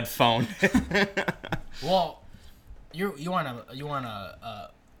 the red phone. Well, you want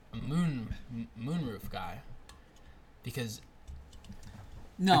a moonroof guy, because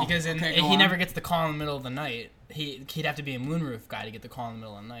No. he okay, go never on. gets the call in the middle of the night. He'd have to be a moonroof guy to get the call in the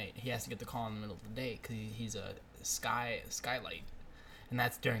middle of the night. He has to get the call in the middle of the day because he's a skylight, and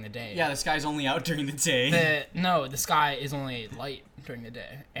that's during the day. Yeah, the sky's only out during the day. The sky is only light during the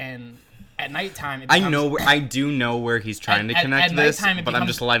day, and at nighttime. I do know where he's trying to connect this, but I'm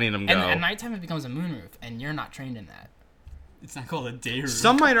just letting him go. And at nighttime it becomes a moonroof, and you're not trained in that. It's not called a day roof.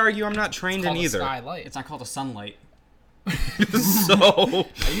 Some might argue I'm not trained in either. Skylight. It's not called a sunlight. So,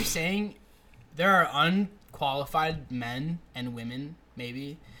 are you saying there are unqualified men and women,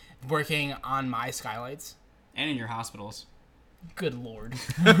 maybe, working on my skylights? And in your hospitals. Good lord.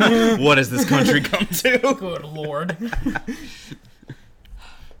 what has this country come to? Good lord.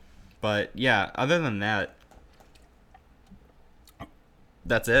 But yeah, other than that,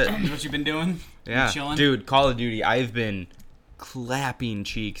 that's it. That's what you've been doing? Yeah, Chilling? dude, Call of Duty. I've been clapping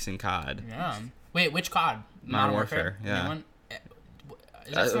cheeks in COD. Yeah. Wait, which COD? Modern Warfare. Yeah. Anyone?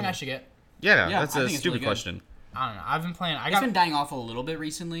 Is that something I should get? Yeah, Yeah, that's I a think it's stupid really good. question. I don't know. I've been playing. It's been dying off a little bit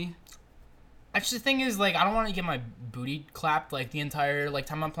recently. Actually, the thing is, like, I don't want to get my booty clapped like the entire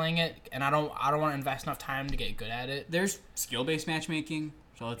time I'm playing it, and I don't want to invest enough time to get good at it. There's skill-based matchmaking.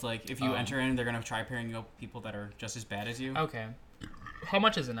 So it's like, if you enter in, they're going to try pairing you up with people that are just as bad as you. Okay. How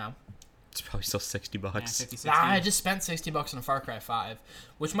much is it now? It's probably still $60. Yeah, 50, 60. I just spent $60 on Far Cry 5,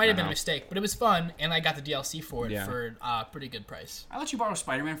 which might have been a mistake, but it was fun, and I got the DLC for it for a pretty good price. I let you borrow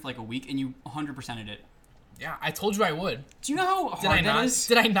Spider-Man for like a week, and you 100%ed it. Yeah, I told you I would. Do you know how Did I hard that not? is?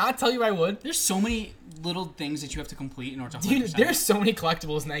 Did I not tell you I would? There's so many little things that you have to complete in order to 100%. Dude, there's so many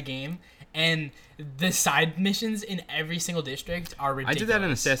collectibles in that game, and the side missions in every single district are ridiculous. I did that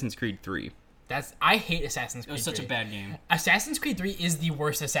in Assassin's Creed 3. I hate Assassin's It Creed was such 3. a bad game. Assassin's Creed 3 is the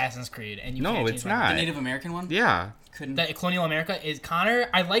worst Assassin's Creed, and you can't change it's my mind. not. The Native American one? Yeah. Couldn't. The Colonial America is Connor.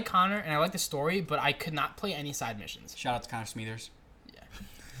 I like Connor, and I like the story, but I could not play any side missions. Shout out to Connor Smethers.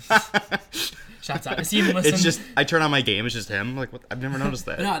 Shouts out. Is he even listening? It's just I turn on my game. It's just him. Like what? I've never noticed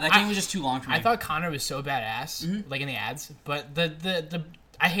that. No, that game was just too long for me. I thought Connor was so badass, like in the ads, but the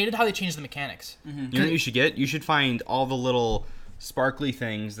I hated how they changed the mechanics. You know what you should get? You should find all the little sparkly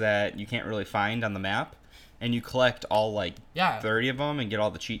things that you can't really find on the map, and you collect all like 30 of them and get all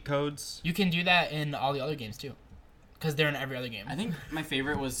the cheat codes. You can do that in all the other games too, because they're in every other game. I think my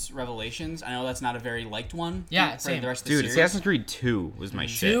favorite was Revelations. I know that's not a very liked one. Yeah, for same. the rest of the Dude, series. Assassin's Creed 2 was my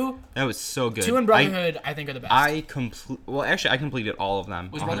shit. 2? That was so good. 2 and Brotherhood, I think, are the best. I completed all of them.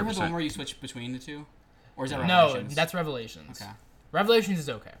 Was 100%. Brotherhood the one where you switched between the two? Or is that no, Revelations? that's Revelations. Okay. Revelations is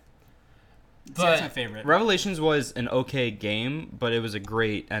okay. See, But that's my favorite. Revelations was an okay game, but it was a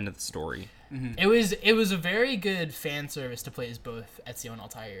great end of the story. it was a very good fan service to play as both Ezio and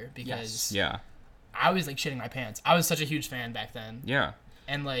Altair, because Yeah. I was like shitting my pants. I was such a huge fan back then, Yeah.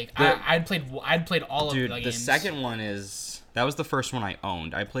 and like The- I'd played all of Dude, the the games. second one that was the first one I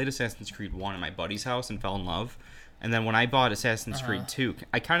owned. I played Assassin's Creed 1 at my buddy's house and fell in love. And then when I bought Assassin's Creed 2,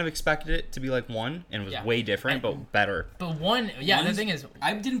 I kind of expected it to be like 1, and it was way different, but better. But one, the One's- thing is,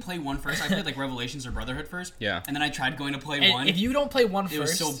 I didn't play 1 first. I played like Revelations or Brotherhood first. Yeah. And then I tried going to play 1. if you don't play one it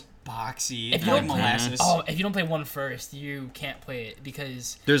was first, so boxy. if and you like don't play, molasses. if you don't play one first, you can't play it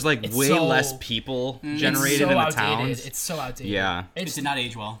because There's like it's way so- less people it's generated so in the outdated. towns. It's so outdated. Yeah. It did not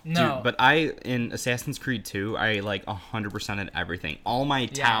age well. No, Dude, but in Assassin's Creed 2, I like 100%ed everything. All my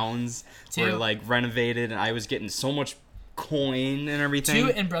towns were Two- like renovated, and I was getting so much coin and everything.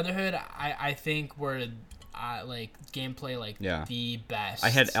 2 and Brotherhood, I think were like gameplay the best. I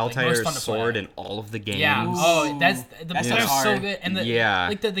had most Altair's fun to play. sword in all of the games. Yeah. Ooh. Oh, that's the That's player's so hard. good, and the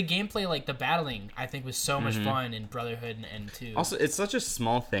the gameplay, like the battling, I think was so much fun in Brotherhood and 2. Also, it's such a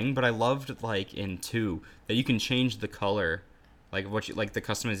small thing, but I loved like in 2 that you can change the color, like what you like the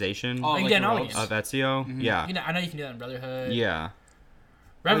customization Oh, you like get the all robes? these. of Ezio. Yeah. I know you can do that in Brotherhood. Yeah.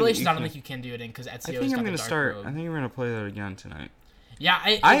 Revelations, I don't can- think you can do it in because Ezio I is think got I'm the gonna dark start. robe. I think we're gonna play that again tonight. Yeah,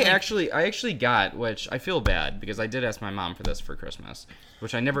 I actually got, which I feel bad because I did ask my mom for this for Christmas,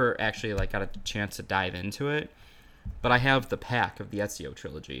 which I never actually like got a chance to dive into it. But I have the pack of the Ezio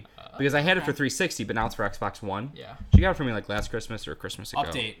trilogy because I had it for 360, but now it's for Xbox One. Yeah. She got it for me like last Christmas or Christmas ago.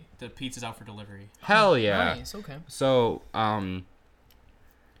 Update. The pizza's out for delivery. Hell yeah. Nice. Okay. So,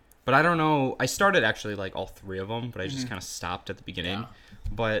 but I don't know. I started actually like all 3 of them, but I just kind of stopped at the beginning. Yeah.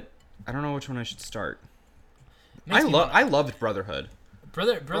 But I don't know which one I should start. Makes me I loved Brotherhood.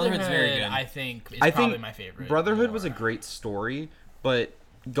 Brotherhood's very good. I think is I probably think my favorite. Brotherhood was a Or- great story, but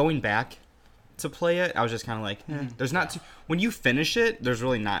going back to play it, I was just kind of like, there's not too, when you finish it, there's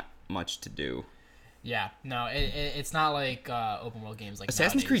really not much to do. Yeah. No, it's not like open world games like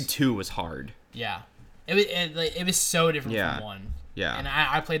Assassin's nowadays. Creed 2 was hard. Yeah. It was so different Yeah. from 1. Yeah. And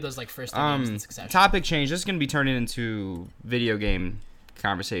I played those like first 2 games in succession. Topic change. This is going to be turning into video game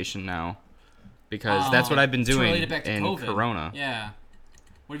conversation now because that's what I've been To doing relate it back to in COVID. Corona. Yeah.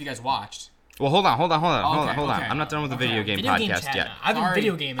 What have you guys watched? Well, hold on. Okay, I'm not done with the video game Video game podcast chat yet. now. I've been Sorry.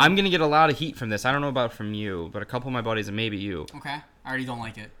 video gaming. I'm gonna get a lot of heat from this. I don't know about from you, but a couple of my buddies and maybe you. Okay. I already don't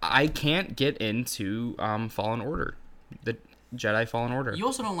like it. I can't get into Fallen Order, the Jedi Fallen Order. You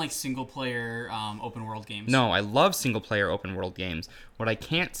also don't like single player open world games. No, I love single player open world games. What I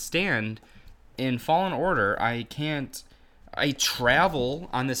can't stand in Fallen Order, I travel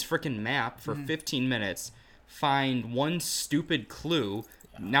on this freaking map for 15 minutes, find one stupid clue.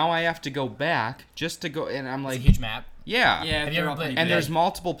 Now I have to go back just to go, and I'm It's like, a huge map. yeah. Yeah, Have you they're ever all played- pretty And big. there's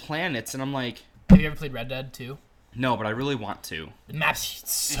multiple planets, and I'm like, Have you ever played Red Dead 2? no, but I really want to. The map's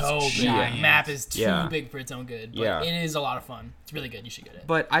so It's big. giant. The map is too Yeah. big for its own good. But Yeah. it is a lot of fun. It's really good. You should get it.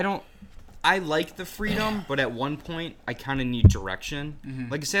 But I like the freedom, but at one point I kind of need direction.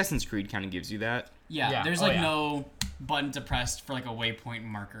 Like Assassin's Creed kind of gives you that. Yeah. There's Oh, like yeah. no button to press for like a waypoint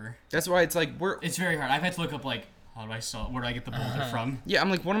marker. That's why it's like It's very hard. I've had to look up like where do I get the boulder from? yeah,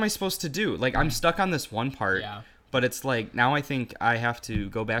 I'm like, what am I supposed to do? Like, I'm stuck on this one part, Yeah. but it's like, now I think I have to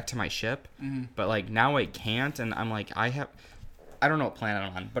go back to my ship, but like, now I can't, and I'm like, I don't know what planet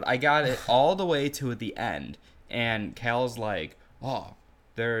I'm on, but I got it all the way to the end, and Cal's like, oh,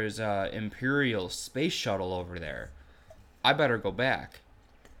 there's a Imperial space shuttle over there. I better go back.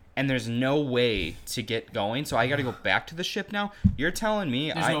 And there's no way to get going, so I gotta go back to the ship now? You're telling me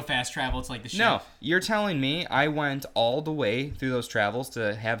There's no fast travel. It's like the ship. No, you're telling me I went all the way through those travels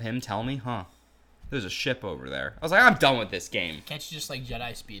to have him tell me, there's a ship over there. I was like, I'm done with this game. Can't you just like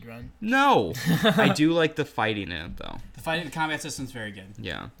Jedi speedrun? No. I do like the fighting in it, though. The combat system's very good.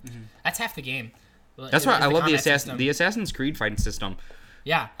 Yeah. That's half the game. That's why I love the combat Assassin's Creed fighting system.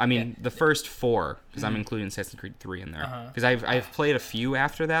 Yeah. I mean, the first 4, because I'm including Assassin's Creed 3 in there. Because I've played a few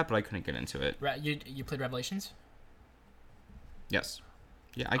after that, but I couldn't get into it. You played Revelations? Yes.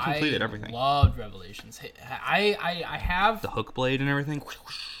 Yeah, I completed everything. Loved Revelations. I have The hook blade and everything.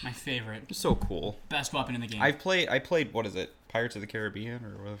 My favorite, It's so cool. best weapon in the game. I played, what is it? Pirates of the Caribbean?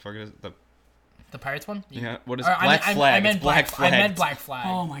 Or what the fuck is it? the Pirates one. Yeah, what is Or, Black Flag? I meant It's Black Flag. I meant Black Flag.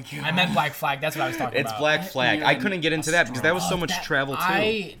 Oh my god. I meant Black Flag. That's what I was talking It's about. Black Flag. you're I in couldn't get into that because that was so much That- travel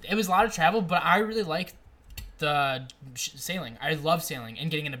too. It was a lot of travel, but I really liked the sailing. I love sailing and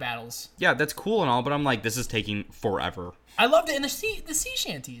getting into battles. Yeah, that's cool and all, but I'm like, this is taking forever. I loved it in the sea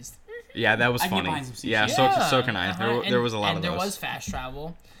shanties. Yeah, that was I can get funny. behind some sea Yeah, shanties. so can I. There was a lot of there those. was fast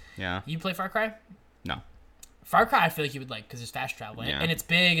travel. Yeah. You play Far Cry? No. Far Cry, I feel like you would like because there's fast travel Yeah. and it's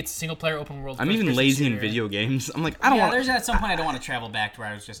big. It's a single player open world. I'm even first-person lazy in shooter. video games. I'm like, I don't Yeah, want. there's at some point I don't want to travel back to where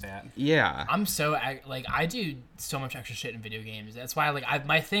I was just at. Yeah. I'm so like I do so much extra shit in video games. That's why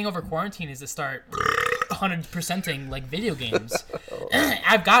my thing over quarantine is to start 100%ing like video games.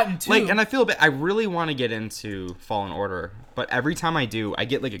 I've gotten to Like, and I feel I really want to get into Fallen Order, but every time I do, I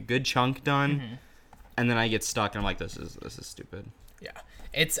get like a good chunk done, and then I get stuck, and I'm like, this is stupid. yeah.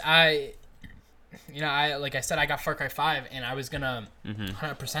 It's like I said, I got Far Cry 5 and I was gonna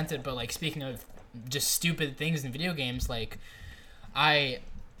 100% it, but like speaking of just stupid things in video games, like I'm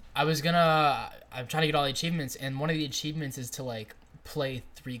trying to get all the achievements, and one of the achievements is to like play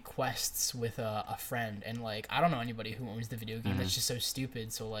 3 quests with a friend, and like I don't know anybody who owns the video game. That's just so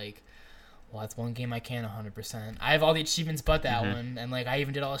stupid. So like, well, that's one game I can 100%. I have all the achievements but that one, and like I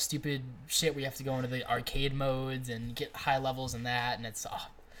even did all the stupid shit where you have to go into the arcade modes and get high levels in that, and it's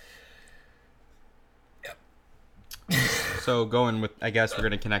So going with, I guess we're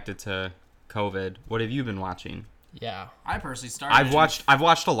gonna connect it to COVID. What have you been watching? yeah. I personally started. I've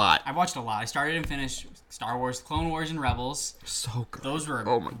watched a lot. I watched a lot. I started and finished Star Wars, Clone Wars, and Rebels. So good. Those were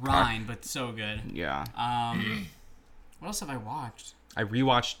Oh my God. grind, but so good. Yeah. What else have I watched? I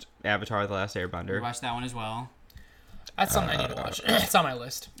rewatched Avatar: The Last I Airbender. watched that one as well. That's something I need to watch. It's on my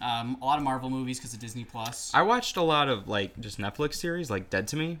list. A lot of Marvel movies because of Disney Plus. I watched a lot of like just Netflix series, like Dead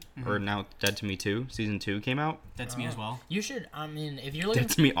to Me, or now Dead to Me 2. Season 2 came out. That's me as well. You should. I mean, if you're looking,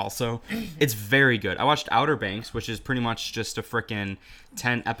 Dead to Me also. It's very good. I watched Outer Banks, which is pretty much just a freaking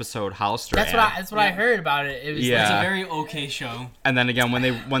 10-episode Hollister ad. that's what I heard about it. It was Yeah. It's like, a very okay show. And then again,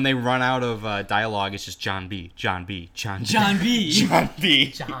 when they run out of dialogue, it's just John B, John B, John B, John B. John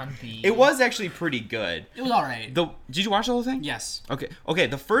B. John B. It was actually pretty good. It was alright. Did you watch the whole thing? Yes. Okay.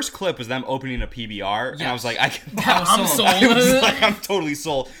 The first clip was them opening a PBR, and I was Yes. like, I'm sold. I was like, I'm totally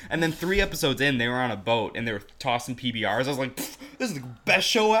sold. And then 3 episodes in, they were on a boat and they were tossing PBRs. I was like, this is the best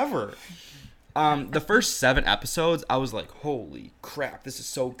show ever. The first 7 episodes, I was like, holy crap, this is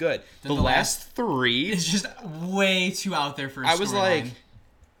so good. The last 3, It's just way too out there for a I was like, storyline.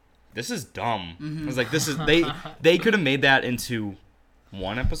 this is dumb. I was like, this is they could have made that into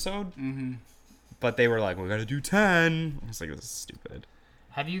 1 episode, but they were like, we gotta do 10. I was like, this is stupid.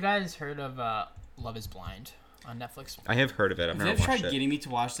 Have you guys heard of Love Is Blind? on Netflix. I have heard of it. I've never They've watched tried it. getting me to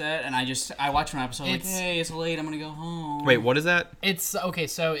watch that, and I watched one episode. Like, It's- hey, it's late. I'm gonna go home. Wait, what is that? It's okay.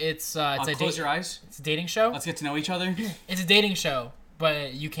 So it's a Close your eyes. it's a dating show. Let's get to know each other. It's a dating show,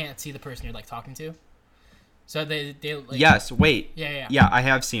 but you can't see the person you're like talking to. So they like, Yes. Wait. Yeah. Yeah, I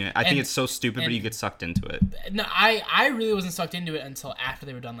have seen it. I think And- it's so stupid, but and- you get sucked into it. No, I really wasn't sucked into it until after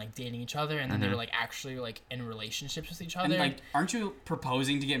they were done like dating each other, and then they Mm-hmm. were like actually like in relationships with each And other. like, aren't you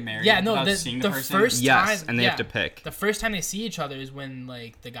proposing to get married? Yeah, no, without the seeing the person? first Yes, time, and they have yeah, to pick. The first time they see each other is when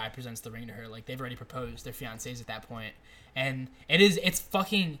like the guy presents the ring to her. Like they've already proposed, they're fiancés at that point, and it's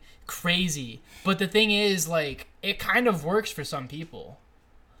fucking crazy. But the thing is, like, it kind of works for some people.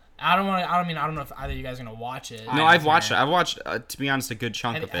 I don't know if either of you guys are gonna watch it. No, I I've watched it. haven't. I've watched, to be honest, a good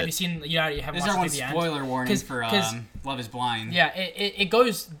chunk Have, of have you it. seen? You haven't Is there watched one it to the end? spoiler warning 'Cause- for 'cause- Love Is Blind? Yeah, it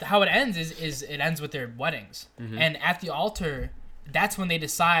goes. How it ends is it ends with their weddings, Mm-hmm. and at the altar, that's when they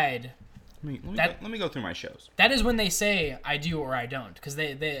decide. Let me go through my shows. That is when they say I do or I don't, because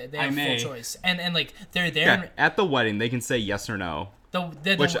they I have may. full choice, and like they're there. Yeah, at the wedding, they can say yes or no,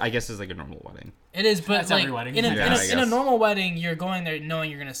 The which I guess is like a normal wedding. it is, but That's like every wedding. in a, Yeah, in, a, I in a guess. normal wedding, you're going there knowing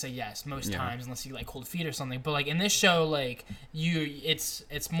you're gonna say yes most Yeah. times, unless you like cold feet or something. But like in this show, like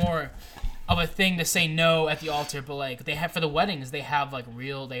it's more of a thing to say no at the altar. But like they have for the weddings, they have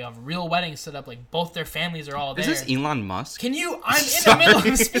real weddings set up. Like both their families are all there. Is this Elon Musk? Can you? I'm in the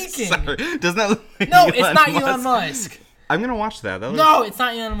middle of speaking. Sorry. Doesn't that look like No, it's not Elon Musk. I'm gonna watch that. That looks- No, it's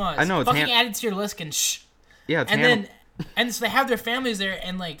not Elon Musk. I know, it's Fucking Han- add it to your list and shh. Yeah, it's And Han- then so they have their families there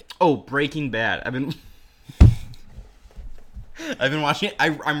and like Oh, Breaking Bad. I've been watching it.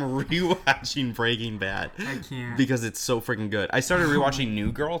 I'm rewatching Breaking Bad. I can't. Because it's so freaking good. I started rewatching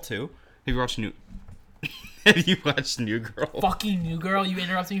New Girl too. Have you watched New? Have you watched New Girl? fucking New Girl. You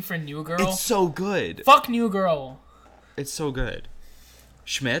interrupted me for New Girl. It's so good. Fuck New Girl. It's so good.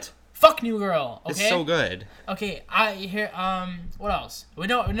 Schmidt. Fuck New Girl. Okay. It's so good. Okay. I hear. What else? We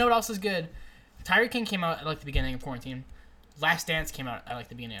know what else is good. Tiger King came out at like the beginning of quarantine. Last Dance came out at like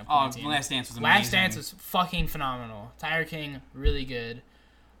the beginning of Oh, quarantine. Last Dance was amazing. Last Dance was fucking phenomenal. Tiger King, really good.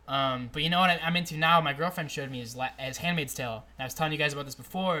 But you know what I'm into now? My girlfriend showed me is Handmaid's Tale. And I was telling you guys about this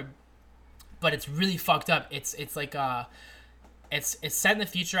before, but it's really fucked up. It's like it's set in the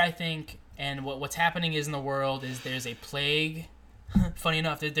future, I think. And what's happening is in the world is there's a plague. Funny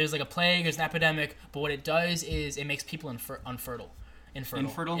enough, there's like a plague, there's an epidemic. But what it does is it makes people infertile.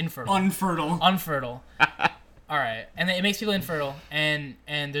 Unfertile. All right, and it makes people infertile, and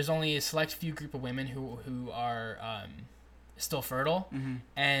there's only a select few group of women who are still fertile. Mm-hmm.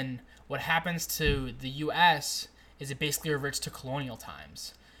 And what happens to the U.S. is it basically reverts to colonial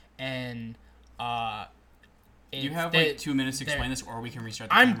times, and You have like 2 minutes to explain this, or we can restart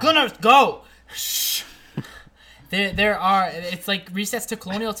the I'm camera. gonna go. Shh. It's like resets to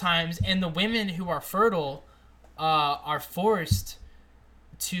colonial times, and the women who are fertile are forced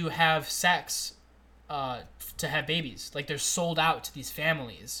to have sex, to have babies. Like they're sold out to these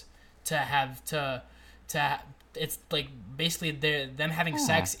families it's like basically them having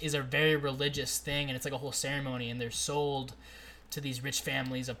sex is a very religious thing, and it's like a whole ceremony, and they're sold to these rich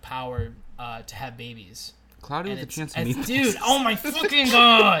families of power to have babies. Cloudy And with a chance to it's meet. dude, oh my fucking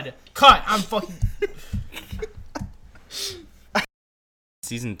god! Cut! I'm fucking.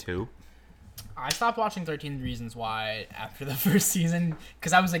 Season 2. I stopped watching 13 Reasons Why after the first season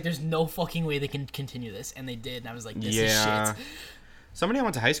because I was like, there's no fucking way they can continue this, and they did, and I was like, this is shit. Somebody I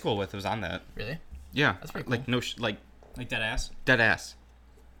went to high school with was on that. Really? Yeah. That's pretty Like cool. like Like dead ass. dead ass.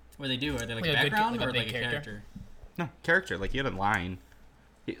 What do they do? Are they like, Like a good- background like a or big like a character? character? No, character. Like he had a line.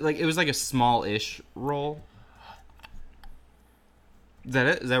 Like it was like a small-ish role. Is that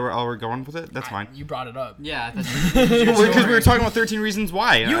it? Is that where all we're going with it? That's fine. You brought it up. Yeah, that's Because we were talking about 13 Reasons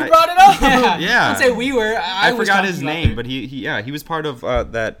Why. and You I- brought it up. Yeah. Don't say we were. I was forgot talking his about name, it. but he was part of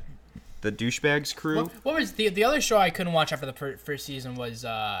the douchebags crew. What was the other show I couldn't watch after the first season was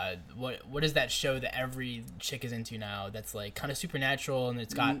what is that show that every chick is into now? That's like kind of supernatural, and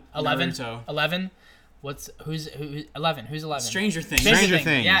it's got 11. Naruto. 11. Who's 11? Who's 11? Stranger Things. Stranger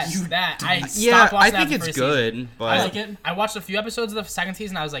Things. Yes, that. I stopped Yeah, watching I that think after it's the first good, season. but I like it. I watched a few episodes of the second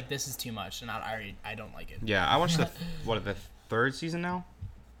season. I was like, this is too much, and I don't like it. yeah, I watched the third season now.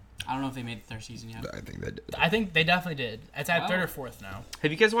 I don't know if they made the third season yet. I think that. I think they definitely did. It's at Wow. third or fourth now.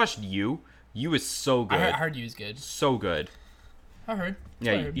 Have you guys watched You? You is so good. I heard you is good. So good. I heard.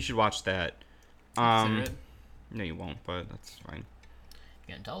 Yeah, I you, heard. you should watch that. Consider it. No, you won't, but that's fine.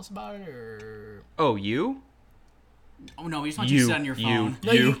 You gonna tell us about it or? Oh, You? Oh no, we just want you to sit on your phone.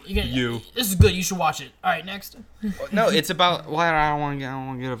 No, You. This is good. You should watch it. All right, next. No, it's about. Well, I don't want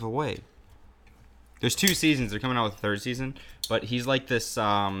to get out of the way. There's 2 seasons. They're coming out with a 3rd season, but he's like this.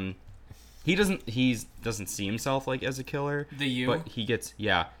 doesn't see himself like as a killer. But he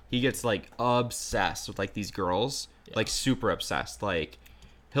gets like obsessed with like these girls, like super obsessed. Like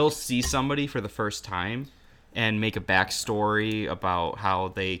he'll see somebody for the first time and make a backstory about how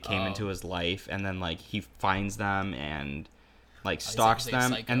they came into his life, and then like he finds them and like stalks he's like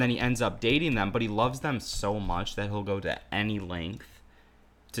them, psycho. and then he ends up dating them. But he loves them so much that he'll go to any length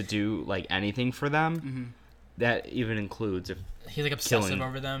to do like anything for them. Mm-hmm. That even includes if He's like obsessive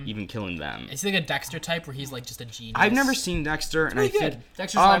over them. even killing them. Is he like a Dexter type where he's like just a genius? I've never seen Dexter, and I Pretty think good.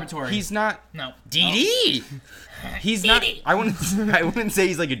 Dexter's Laboratory. he's not. No. DD. He's not. DD. I wouldn't say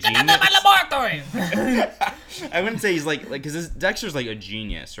he's like a genius. My laboratory. I wouldn't say he's like because Dexter's like a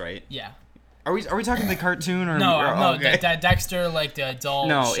genius, right? Yeah. Are we talking the cartoon or No, okay. Dexter like the adult.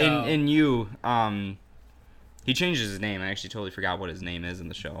 No, show. in he changes his name. I actually totally forgot what his name is in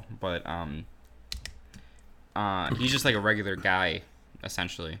the show, but he's just like a regular guy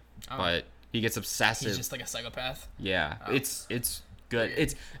essentially, but he gets obsessive. He's just like a psychopath. Yeah, it's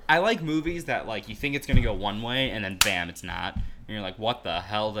good. I like movies that like you think it's gonna go one way and then bam, it's not, and you're like, what the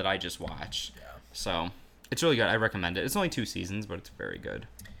hell did I just watch? Yeah. So it's really good. I recommend it. It's only 2 seasons, but it's very good.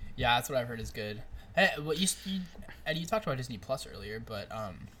 Yeah, that's what I've heard is good. Hey, Eddie, you talked about Disney Plus earlier, but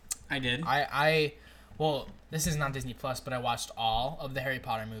I did. Well, this is not Disney Plus, but I watched all of the Harry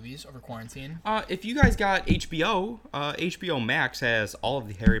Potter movies over quarantine. If you guys got HBO, HBO Max has all of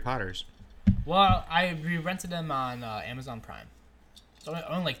the Harry Potters. Well, we rented them on Amazon Prime. It's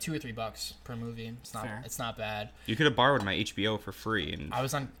only like $2 or $3 per movie. Fair. It's not bad. You could have borrowed my HBO for free, and I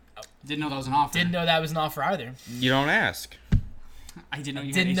was on. Didn't know that was an offer. Didn't know that was an offer either. you don't ask. I didn't know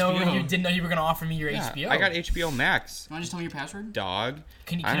you Didn't had know HBO. you didn't know you were gonna offer me your Yeah, HBO. I got HBO Max. You want to just tell me your password? Dog.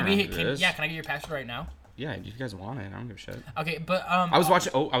 Can I don't know who it is. can I get your password right now? Yeah, if you guys want it, I don't give a shit. Okay, but I was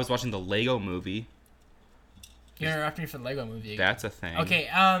watching the Lego movie. You're interrupting me for the Lego movie. That's a thing. Okay,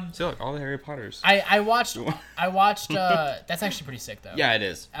 So look, all the Harry Potters. I watched that's actually pretty sick though. Yeah, it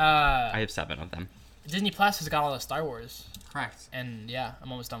is. I have 7 of them. Disney Plus has got all the Star Wars, Correct. and yeah,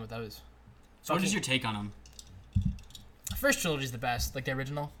 I'm almost done with those. So what is your take on them? First trilogy is the best, like the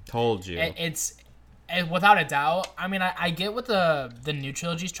original. Told you. It's without a doubt. I mean, I get what the new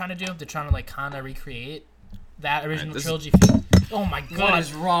trilogy is trying to do. They're trying to like kind of recreate that original this- trilogy. Oh my god! What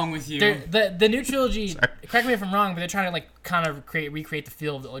is wrong with you? The new trilogy. Sorry. Correct me if I'm wrong, but they're trying to like kind of recreate the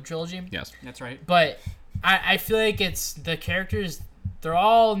feel of the old trilogy. Yes. That's right. But I feel like it's the characters. They're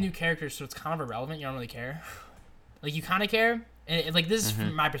all new characters, so it's kind of irrelevant. You don't really care. Like you kind of care. And like this is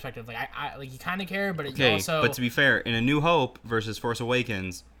from my perspective. Like I like you kind of care, but you Okay, also. but to be fair, in A New Hope versus Force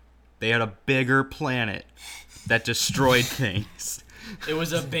Awakens, they had a bigger planet that destroyed things. It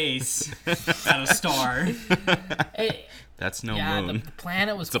was a base, not a star. That's no yeah, moon. the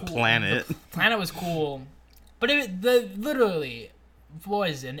planet was It's a cool. planet. The planet was cool, but literally, what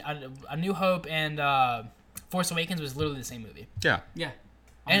was it? A New Hope and Force Awakens was literally the same movie. Yeah. Yeah.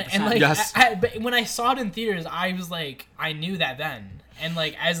 And like, Yes. but when I saw it in theaters, I was like, I knew that then, and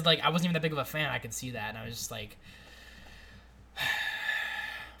like as like I wasn't even that big of a fan, I could see that, and I was just like,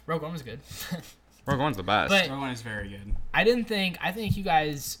 Rogue One was good. Rogue One's the best. But- Rogue One is very good. I think you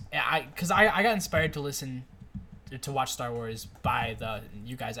guys, because I got inspired to listen to watch Star Wars by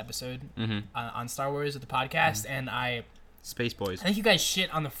you guys episode on Star Wars with the podcast, and I Space Boys. think you guys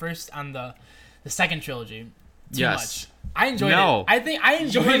shit on the second trilogy too Yes. much. I enjoyed No. it. I think I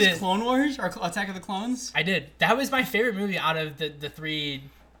Did you enjoyed watch it. Clone Wars or Attack of the Clones? I did. That was my favorite movie out of the 3,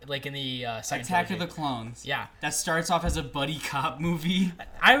 like in the second Attack trilogy. of the Clones. Yeah. That starts off as a buddy cop movie.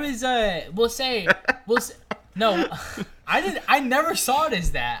 I was no, I never saw it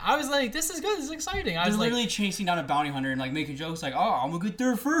as that. I was like, this is good, this is exciting. I They're was like, literally chasing down a bounty hunter and like making jokes like, "Oh, I'm gonna get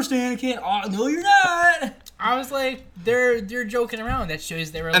there first, Anakin." "Oh, no, you're not." I was like, they're joking around. That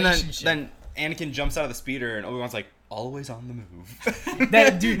shows their And relationship. then Anakin jumps out of the speeder, and Obi-Wan's like, always on the move.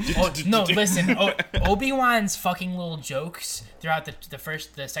 That dude, no, listen. Obi-Wan's fucking little jokes throughout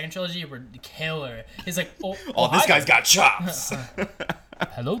the second trilogy were killer. He's like, Oh, hi this guy's there. got chops.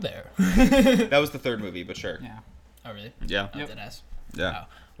 Hello there. That was the 3rd movie, but sure. Yeah. Oh really? Yeah. Oh, Yep. deadass. Yeah.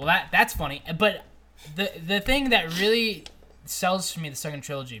 Oh. Well, that's funny. But the thing that really sells for me the second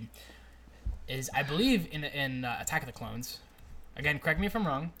trilogy is, I believe in Attack of the Clones. Again, correct me if I'm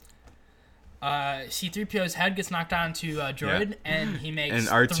wrong. C-3PO's head gets knocked onto a droid, and he makes And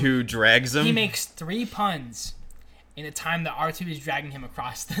R2 drags him. he makes 3 puns in the time that R2 is dragging him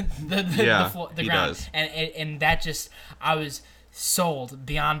across the Yeah, the he ground, does. and that just, I was sold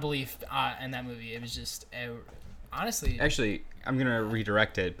beyond belief in that movie. It was just honestly. Actually, I'm going to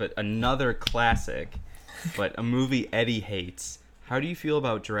redirect it, but another classic, but a movie Eddie hates. How do you feel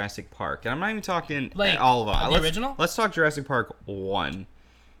about Jurassic Park? And I'm not even talking Like, all of them. the original? Let's talk Jurassic Park 1.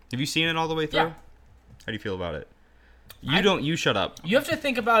 Have you seen it all the way through? Yeah. How do you feel about it? You shut up. You have to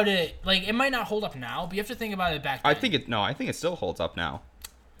think about it. Like, it might not hold up now, but you have to think about it back then. I think it still holds up now.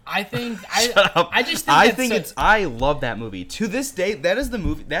 I think Shut up. I just think I love that movie. To this day, that is the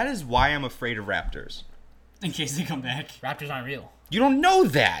movie. That is why I'm afraid of raptors. In case they come back. Raptors aren't real. You don't know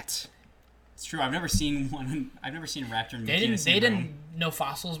that. It's true. I've never seen one. I've never seen a raptor in They the didn't. same They room. didn't know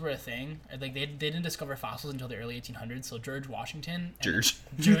fossils were a thing. Like they didn't discover fossils until the early 1800s. So George Washington.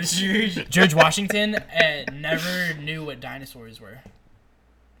 George Washington never knew what dinosaurs were.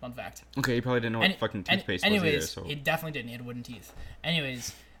 Fun fact. Okay, he probably didn't know what fucking toothpaste was either. So he definitely didn't. He had wooden teeth.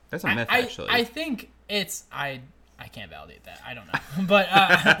 Anyways, that's a myth, actually. I think it's I can't validate that. I don't know,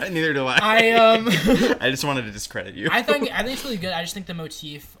 but neither do I. I just wanted to discredit you. I think it's really good. I just think the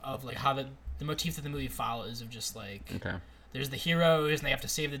motif of like how the motif that the movie follows of just like Okay. There's the heroes and they have to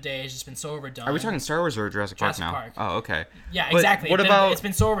save the day. It's just been so overdone. Are we talking Star Wars or Jurassic Park now? Park. Oh, okay. Yeah, But exactly. what about? It's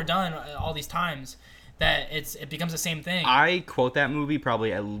been so overdone all these times that it becomes the same thing. I quote that movie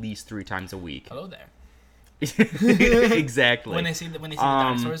probably at least 3 times a week. Hello there. Exactly. When they see the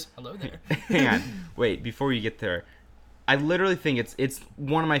dinosaurs, hello there. Hang on. Wait, before you get there. I literally think it's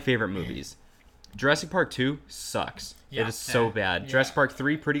one of my favorite movies. Jurassic Park 2 sucks. Yeah. It is so bad. Yeah. Jurassic Park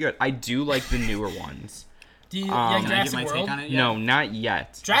 3 pretty good. I do like the newer ones. Do you Can I give Jurassic my World? take on it? No, not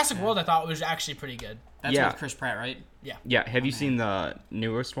yet. Jurassic World, I thought was actually pretty good. That's Yeah. with Chris Pratt, right? Yeah, have you seen the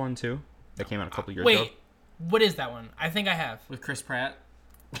newest one too? That came out a couple years Wait, ago. what is that one? I think I have. With Chris Pratt.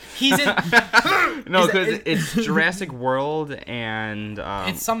 He's in. No, Is because it- it's Jurassic World and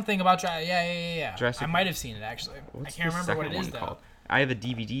It's something about yeah. Jurassic- I might have seen it actually. what's I can't the remember what it second is one though. called? I have a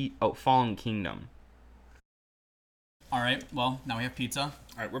DVD. Oh, Fallen Kingdom. All right. Well, now we have pizza. All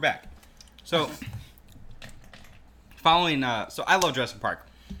right, we're back. So, following. So I love Jurassic Park,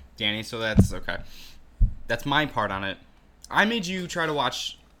 Danny. So that's okay. That's my part on it. I made you try to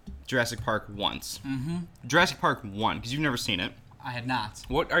watch Jurassic Park once. Mm-hmm. Jurassic Park 1, because you've never seen it. I had not.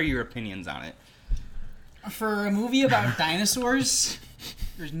 What are your opinions on it? For a movie about dinosaurs,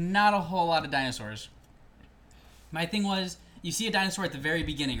 there's not a whole lot of dinosaurs. My thing was, you see a dinosaur at the very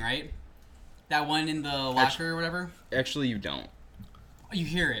beginning, right? That one in the locker or whatever. Actually, you don't. You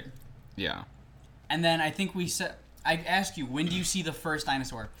hear it. Yeah. And then I think I asked you, when do you see the first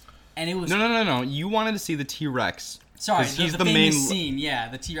dinosaur? And it was... No. You wanted to see the T-Rex. Sorry, 'cause the famous scene. Yeah,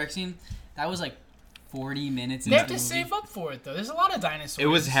 the T-Rex scene. That was like 40 minutes They into have the to movie. save up for it though. There's a lot of dinosaurs. It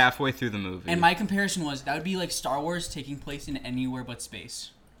was halfway through the movie. And my comparison was, that would be like Star Wars taking place in anywhere but space.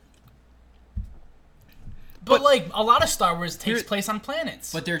 But like a lot of Star Wars takes Here- place on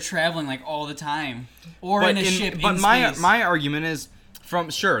planets. But they're traveling like all the time. Or But in a ship But in my space. my argument is,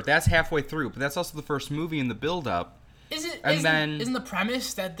 sure, that's halfway through, but that's also the first movie in the build-up. Isn't the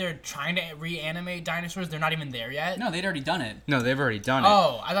premise that they're trying to reanimate dinosaurs? They're not even there yet. No, they'd already done it. No, they've already done it.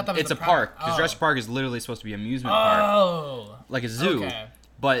 Oh, I thought that was It's a the park, because Oh. Jurassic Park is literally supposed to be an amusement park, Oh. like a zoo. Okay.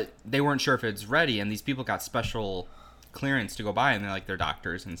 But they weren't sure if it's ready, and these people got special clearance to go by, and they're like, they're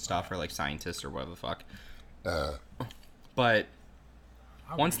doctors and stuff, or like scientists or whatever the fuck. But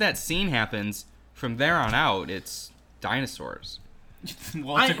once that scene happens, from there on out, it's dinosaurs.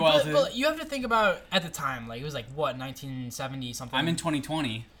 Well, it took a while to... But you have to think about at the time, like it was like what 1970 something. I'm in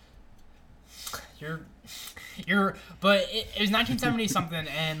 2020. But it was 1970 something,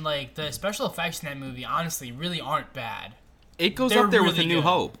 and like the special effects in that movie, honestly, really aren't bad. It goes They're up there with really A New good.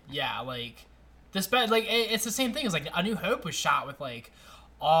 Hope. Yeah, like it's the same thing as like A New Hope was shot with like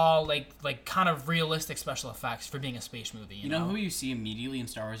all like kind of realistic special effects for being a space movie. You You know who you see immediately in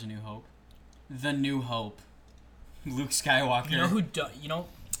Star Wars: A New Hope? The New Hope. Luke Skywalker. You know who?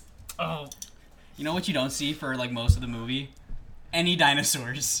 Oh, You know what you don't see for like most of the movie? Any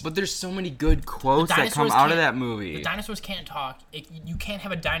dinosaurs. But there's so many good quotes that come dinosaurs out of can't- that movie. the dinosaurs can't talk. You can't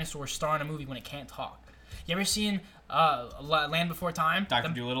have a dinosaur star in a movie when it can't talk. You ever seen Land Before Time? Dr.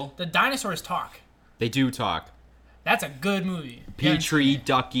 Dolittle. The dinosaurs talk. They do talk. That's a good movie. You haven't Petrie, seen it.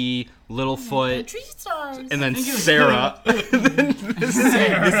 Ducky, Littlefoot, Tree stars. and then think it was- Sarah. This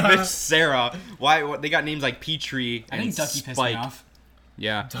bitch Sarah. Why? What, they got names like Petrie I and think Ducky pissed me Spike. off.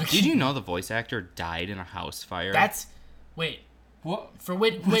 Yeah. Ducky. Did you know the voice actor died in a house fire? Wait. What? For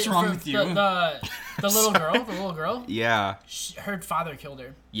which? What's wrong for with you? The little girl. The little girl. Yeah. Her father killed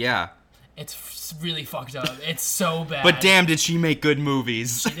her. Yeah. It's really fucked up. It's so bad. But damn, did she make good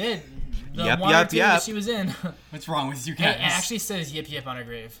movies? she did. The Yep, one yep, or two yep. that she was in. What's wrong with you It guys? actually says "yip yip" on her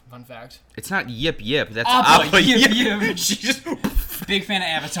grave. Fun fact. It's not yip yip. That's Appa, Appa yip, yip. yip. She just. Big fan of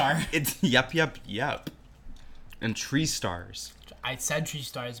Avatar. It's yep yep yep. And tree stars. I said tree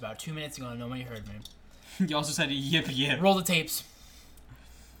stars about 2 minutes ago and nobody heard me. You also said yip yip. Roll the tapes.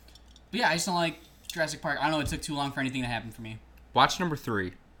 But yeah, I just don't like Jurassic Park. I don't know. It took too long for anything to happen for me. Watch number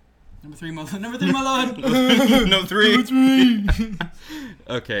 3. Number three, my lord. No, 3.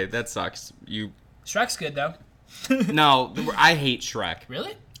 Okay, that sucks. You. Shrek's good though. No, I hate Shrek.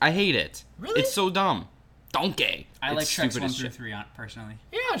 Really? I hate it. Really? It's so dumb. Donkey. I like It's Shrek stupid 1 as through shit. 3 personally.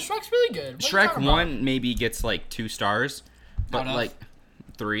 Yeah, Shrek's really good. What are you Shrek talking about? 1 maybe gets like 2 stars, but Out of? like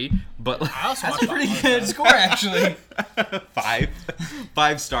 3, but like I also That's watched a pretty all of good that. score, actually.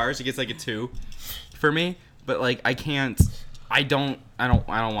 5 stars. It gets like a 2 for me, but like I don't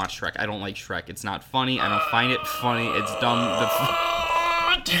watch Shrek. I don't like Shrek. It's not funny. I don't find it funny. It's dumb.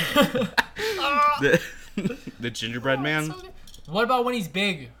 The gingerbread man. What about when he's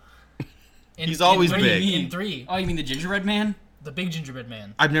big? He's always in big. In 3, Oh, you mean the gingerbread man? the big gingerbread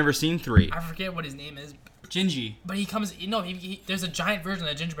man. I've never seen 3. I forget what his name is, Gingy. but he comes. No, there's a giant version of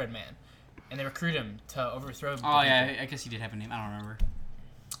the gingerbread man, and they recruit him to overthrow. the Oh, yeah, people. I guess he did have a name. I don't remember.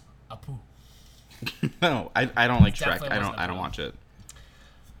 Apu. No, I don't like Shrek. Definitely wasn't I a don't film. watch it.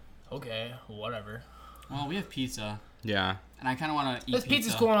 Okay, whatever. Well, we have pizza, Yeah. and I kind of want to eat This pizza.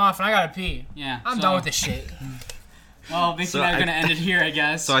 pizza's cooling off, and I gotta pee. Yeah. I'm so- done with this shit. Well, Vicky So and I are I- going to end it here, I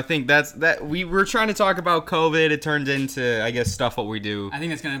guess. So I think that's that. We were trying to talk about COVID. It turned into, I guess, stuff what we do. I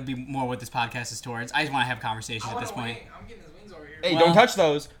think that's going to be more what this podcast is towards. I just want to have conversations at this point. I'm getting his wings over here. Hey, Well- don't touch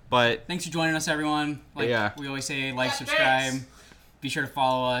those. But Thanks for joining us, everyone. Like Yeah. we always say, like, Yeah, subscribe. thanks. Be sure to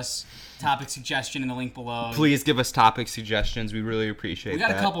follow us. Topic suggestion in the link below. please give us topic suggestions. We really appreciate We got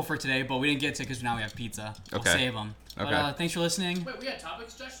that. a couple for today, but we didn't get to because now we have pizza. We'll Okay. save them. Okay. But thanks for listening, Wait, we had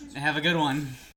topic suggestions? and have a good one.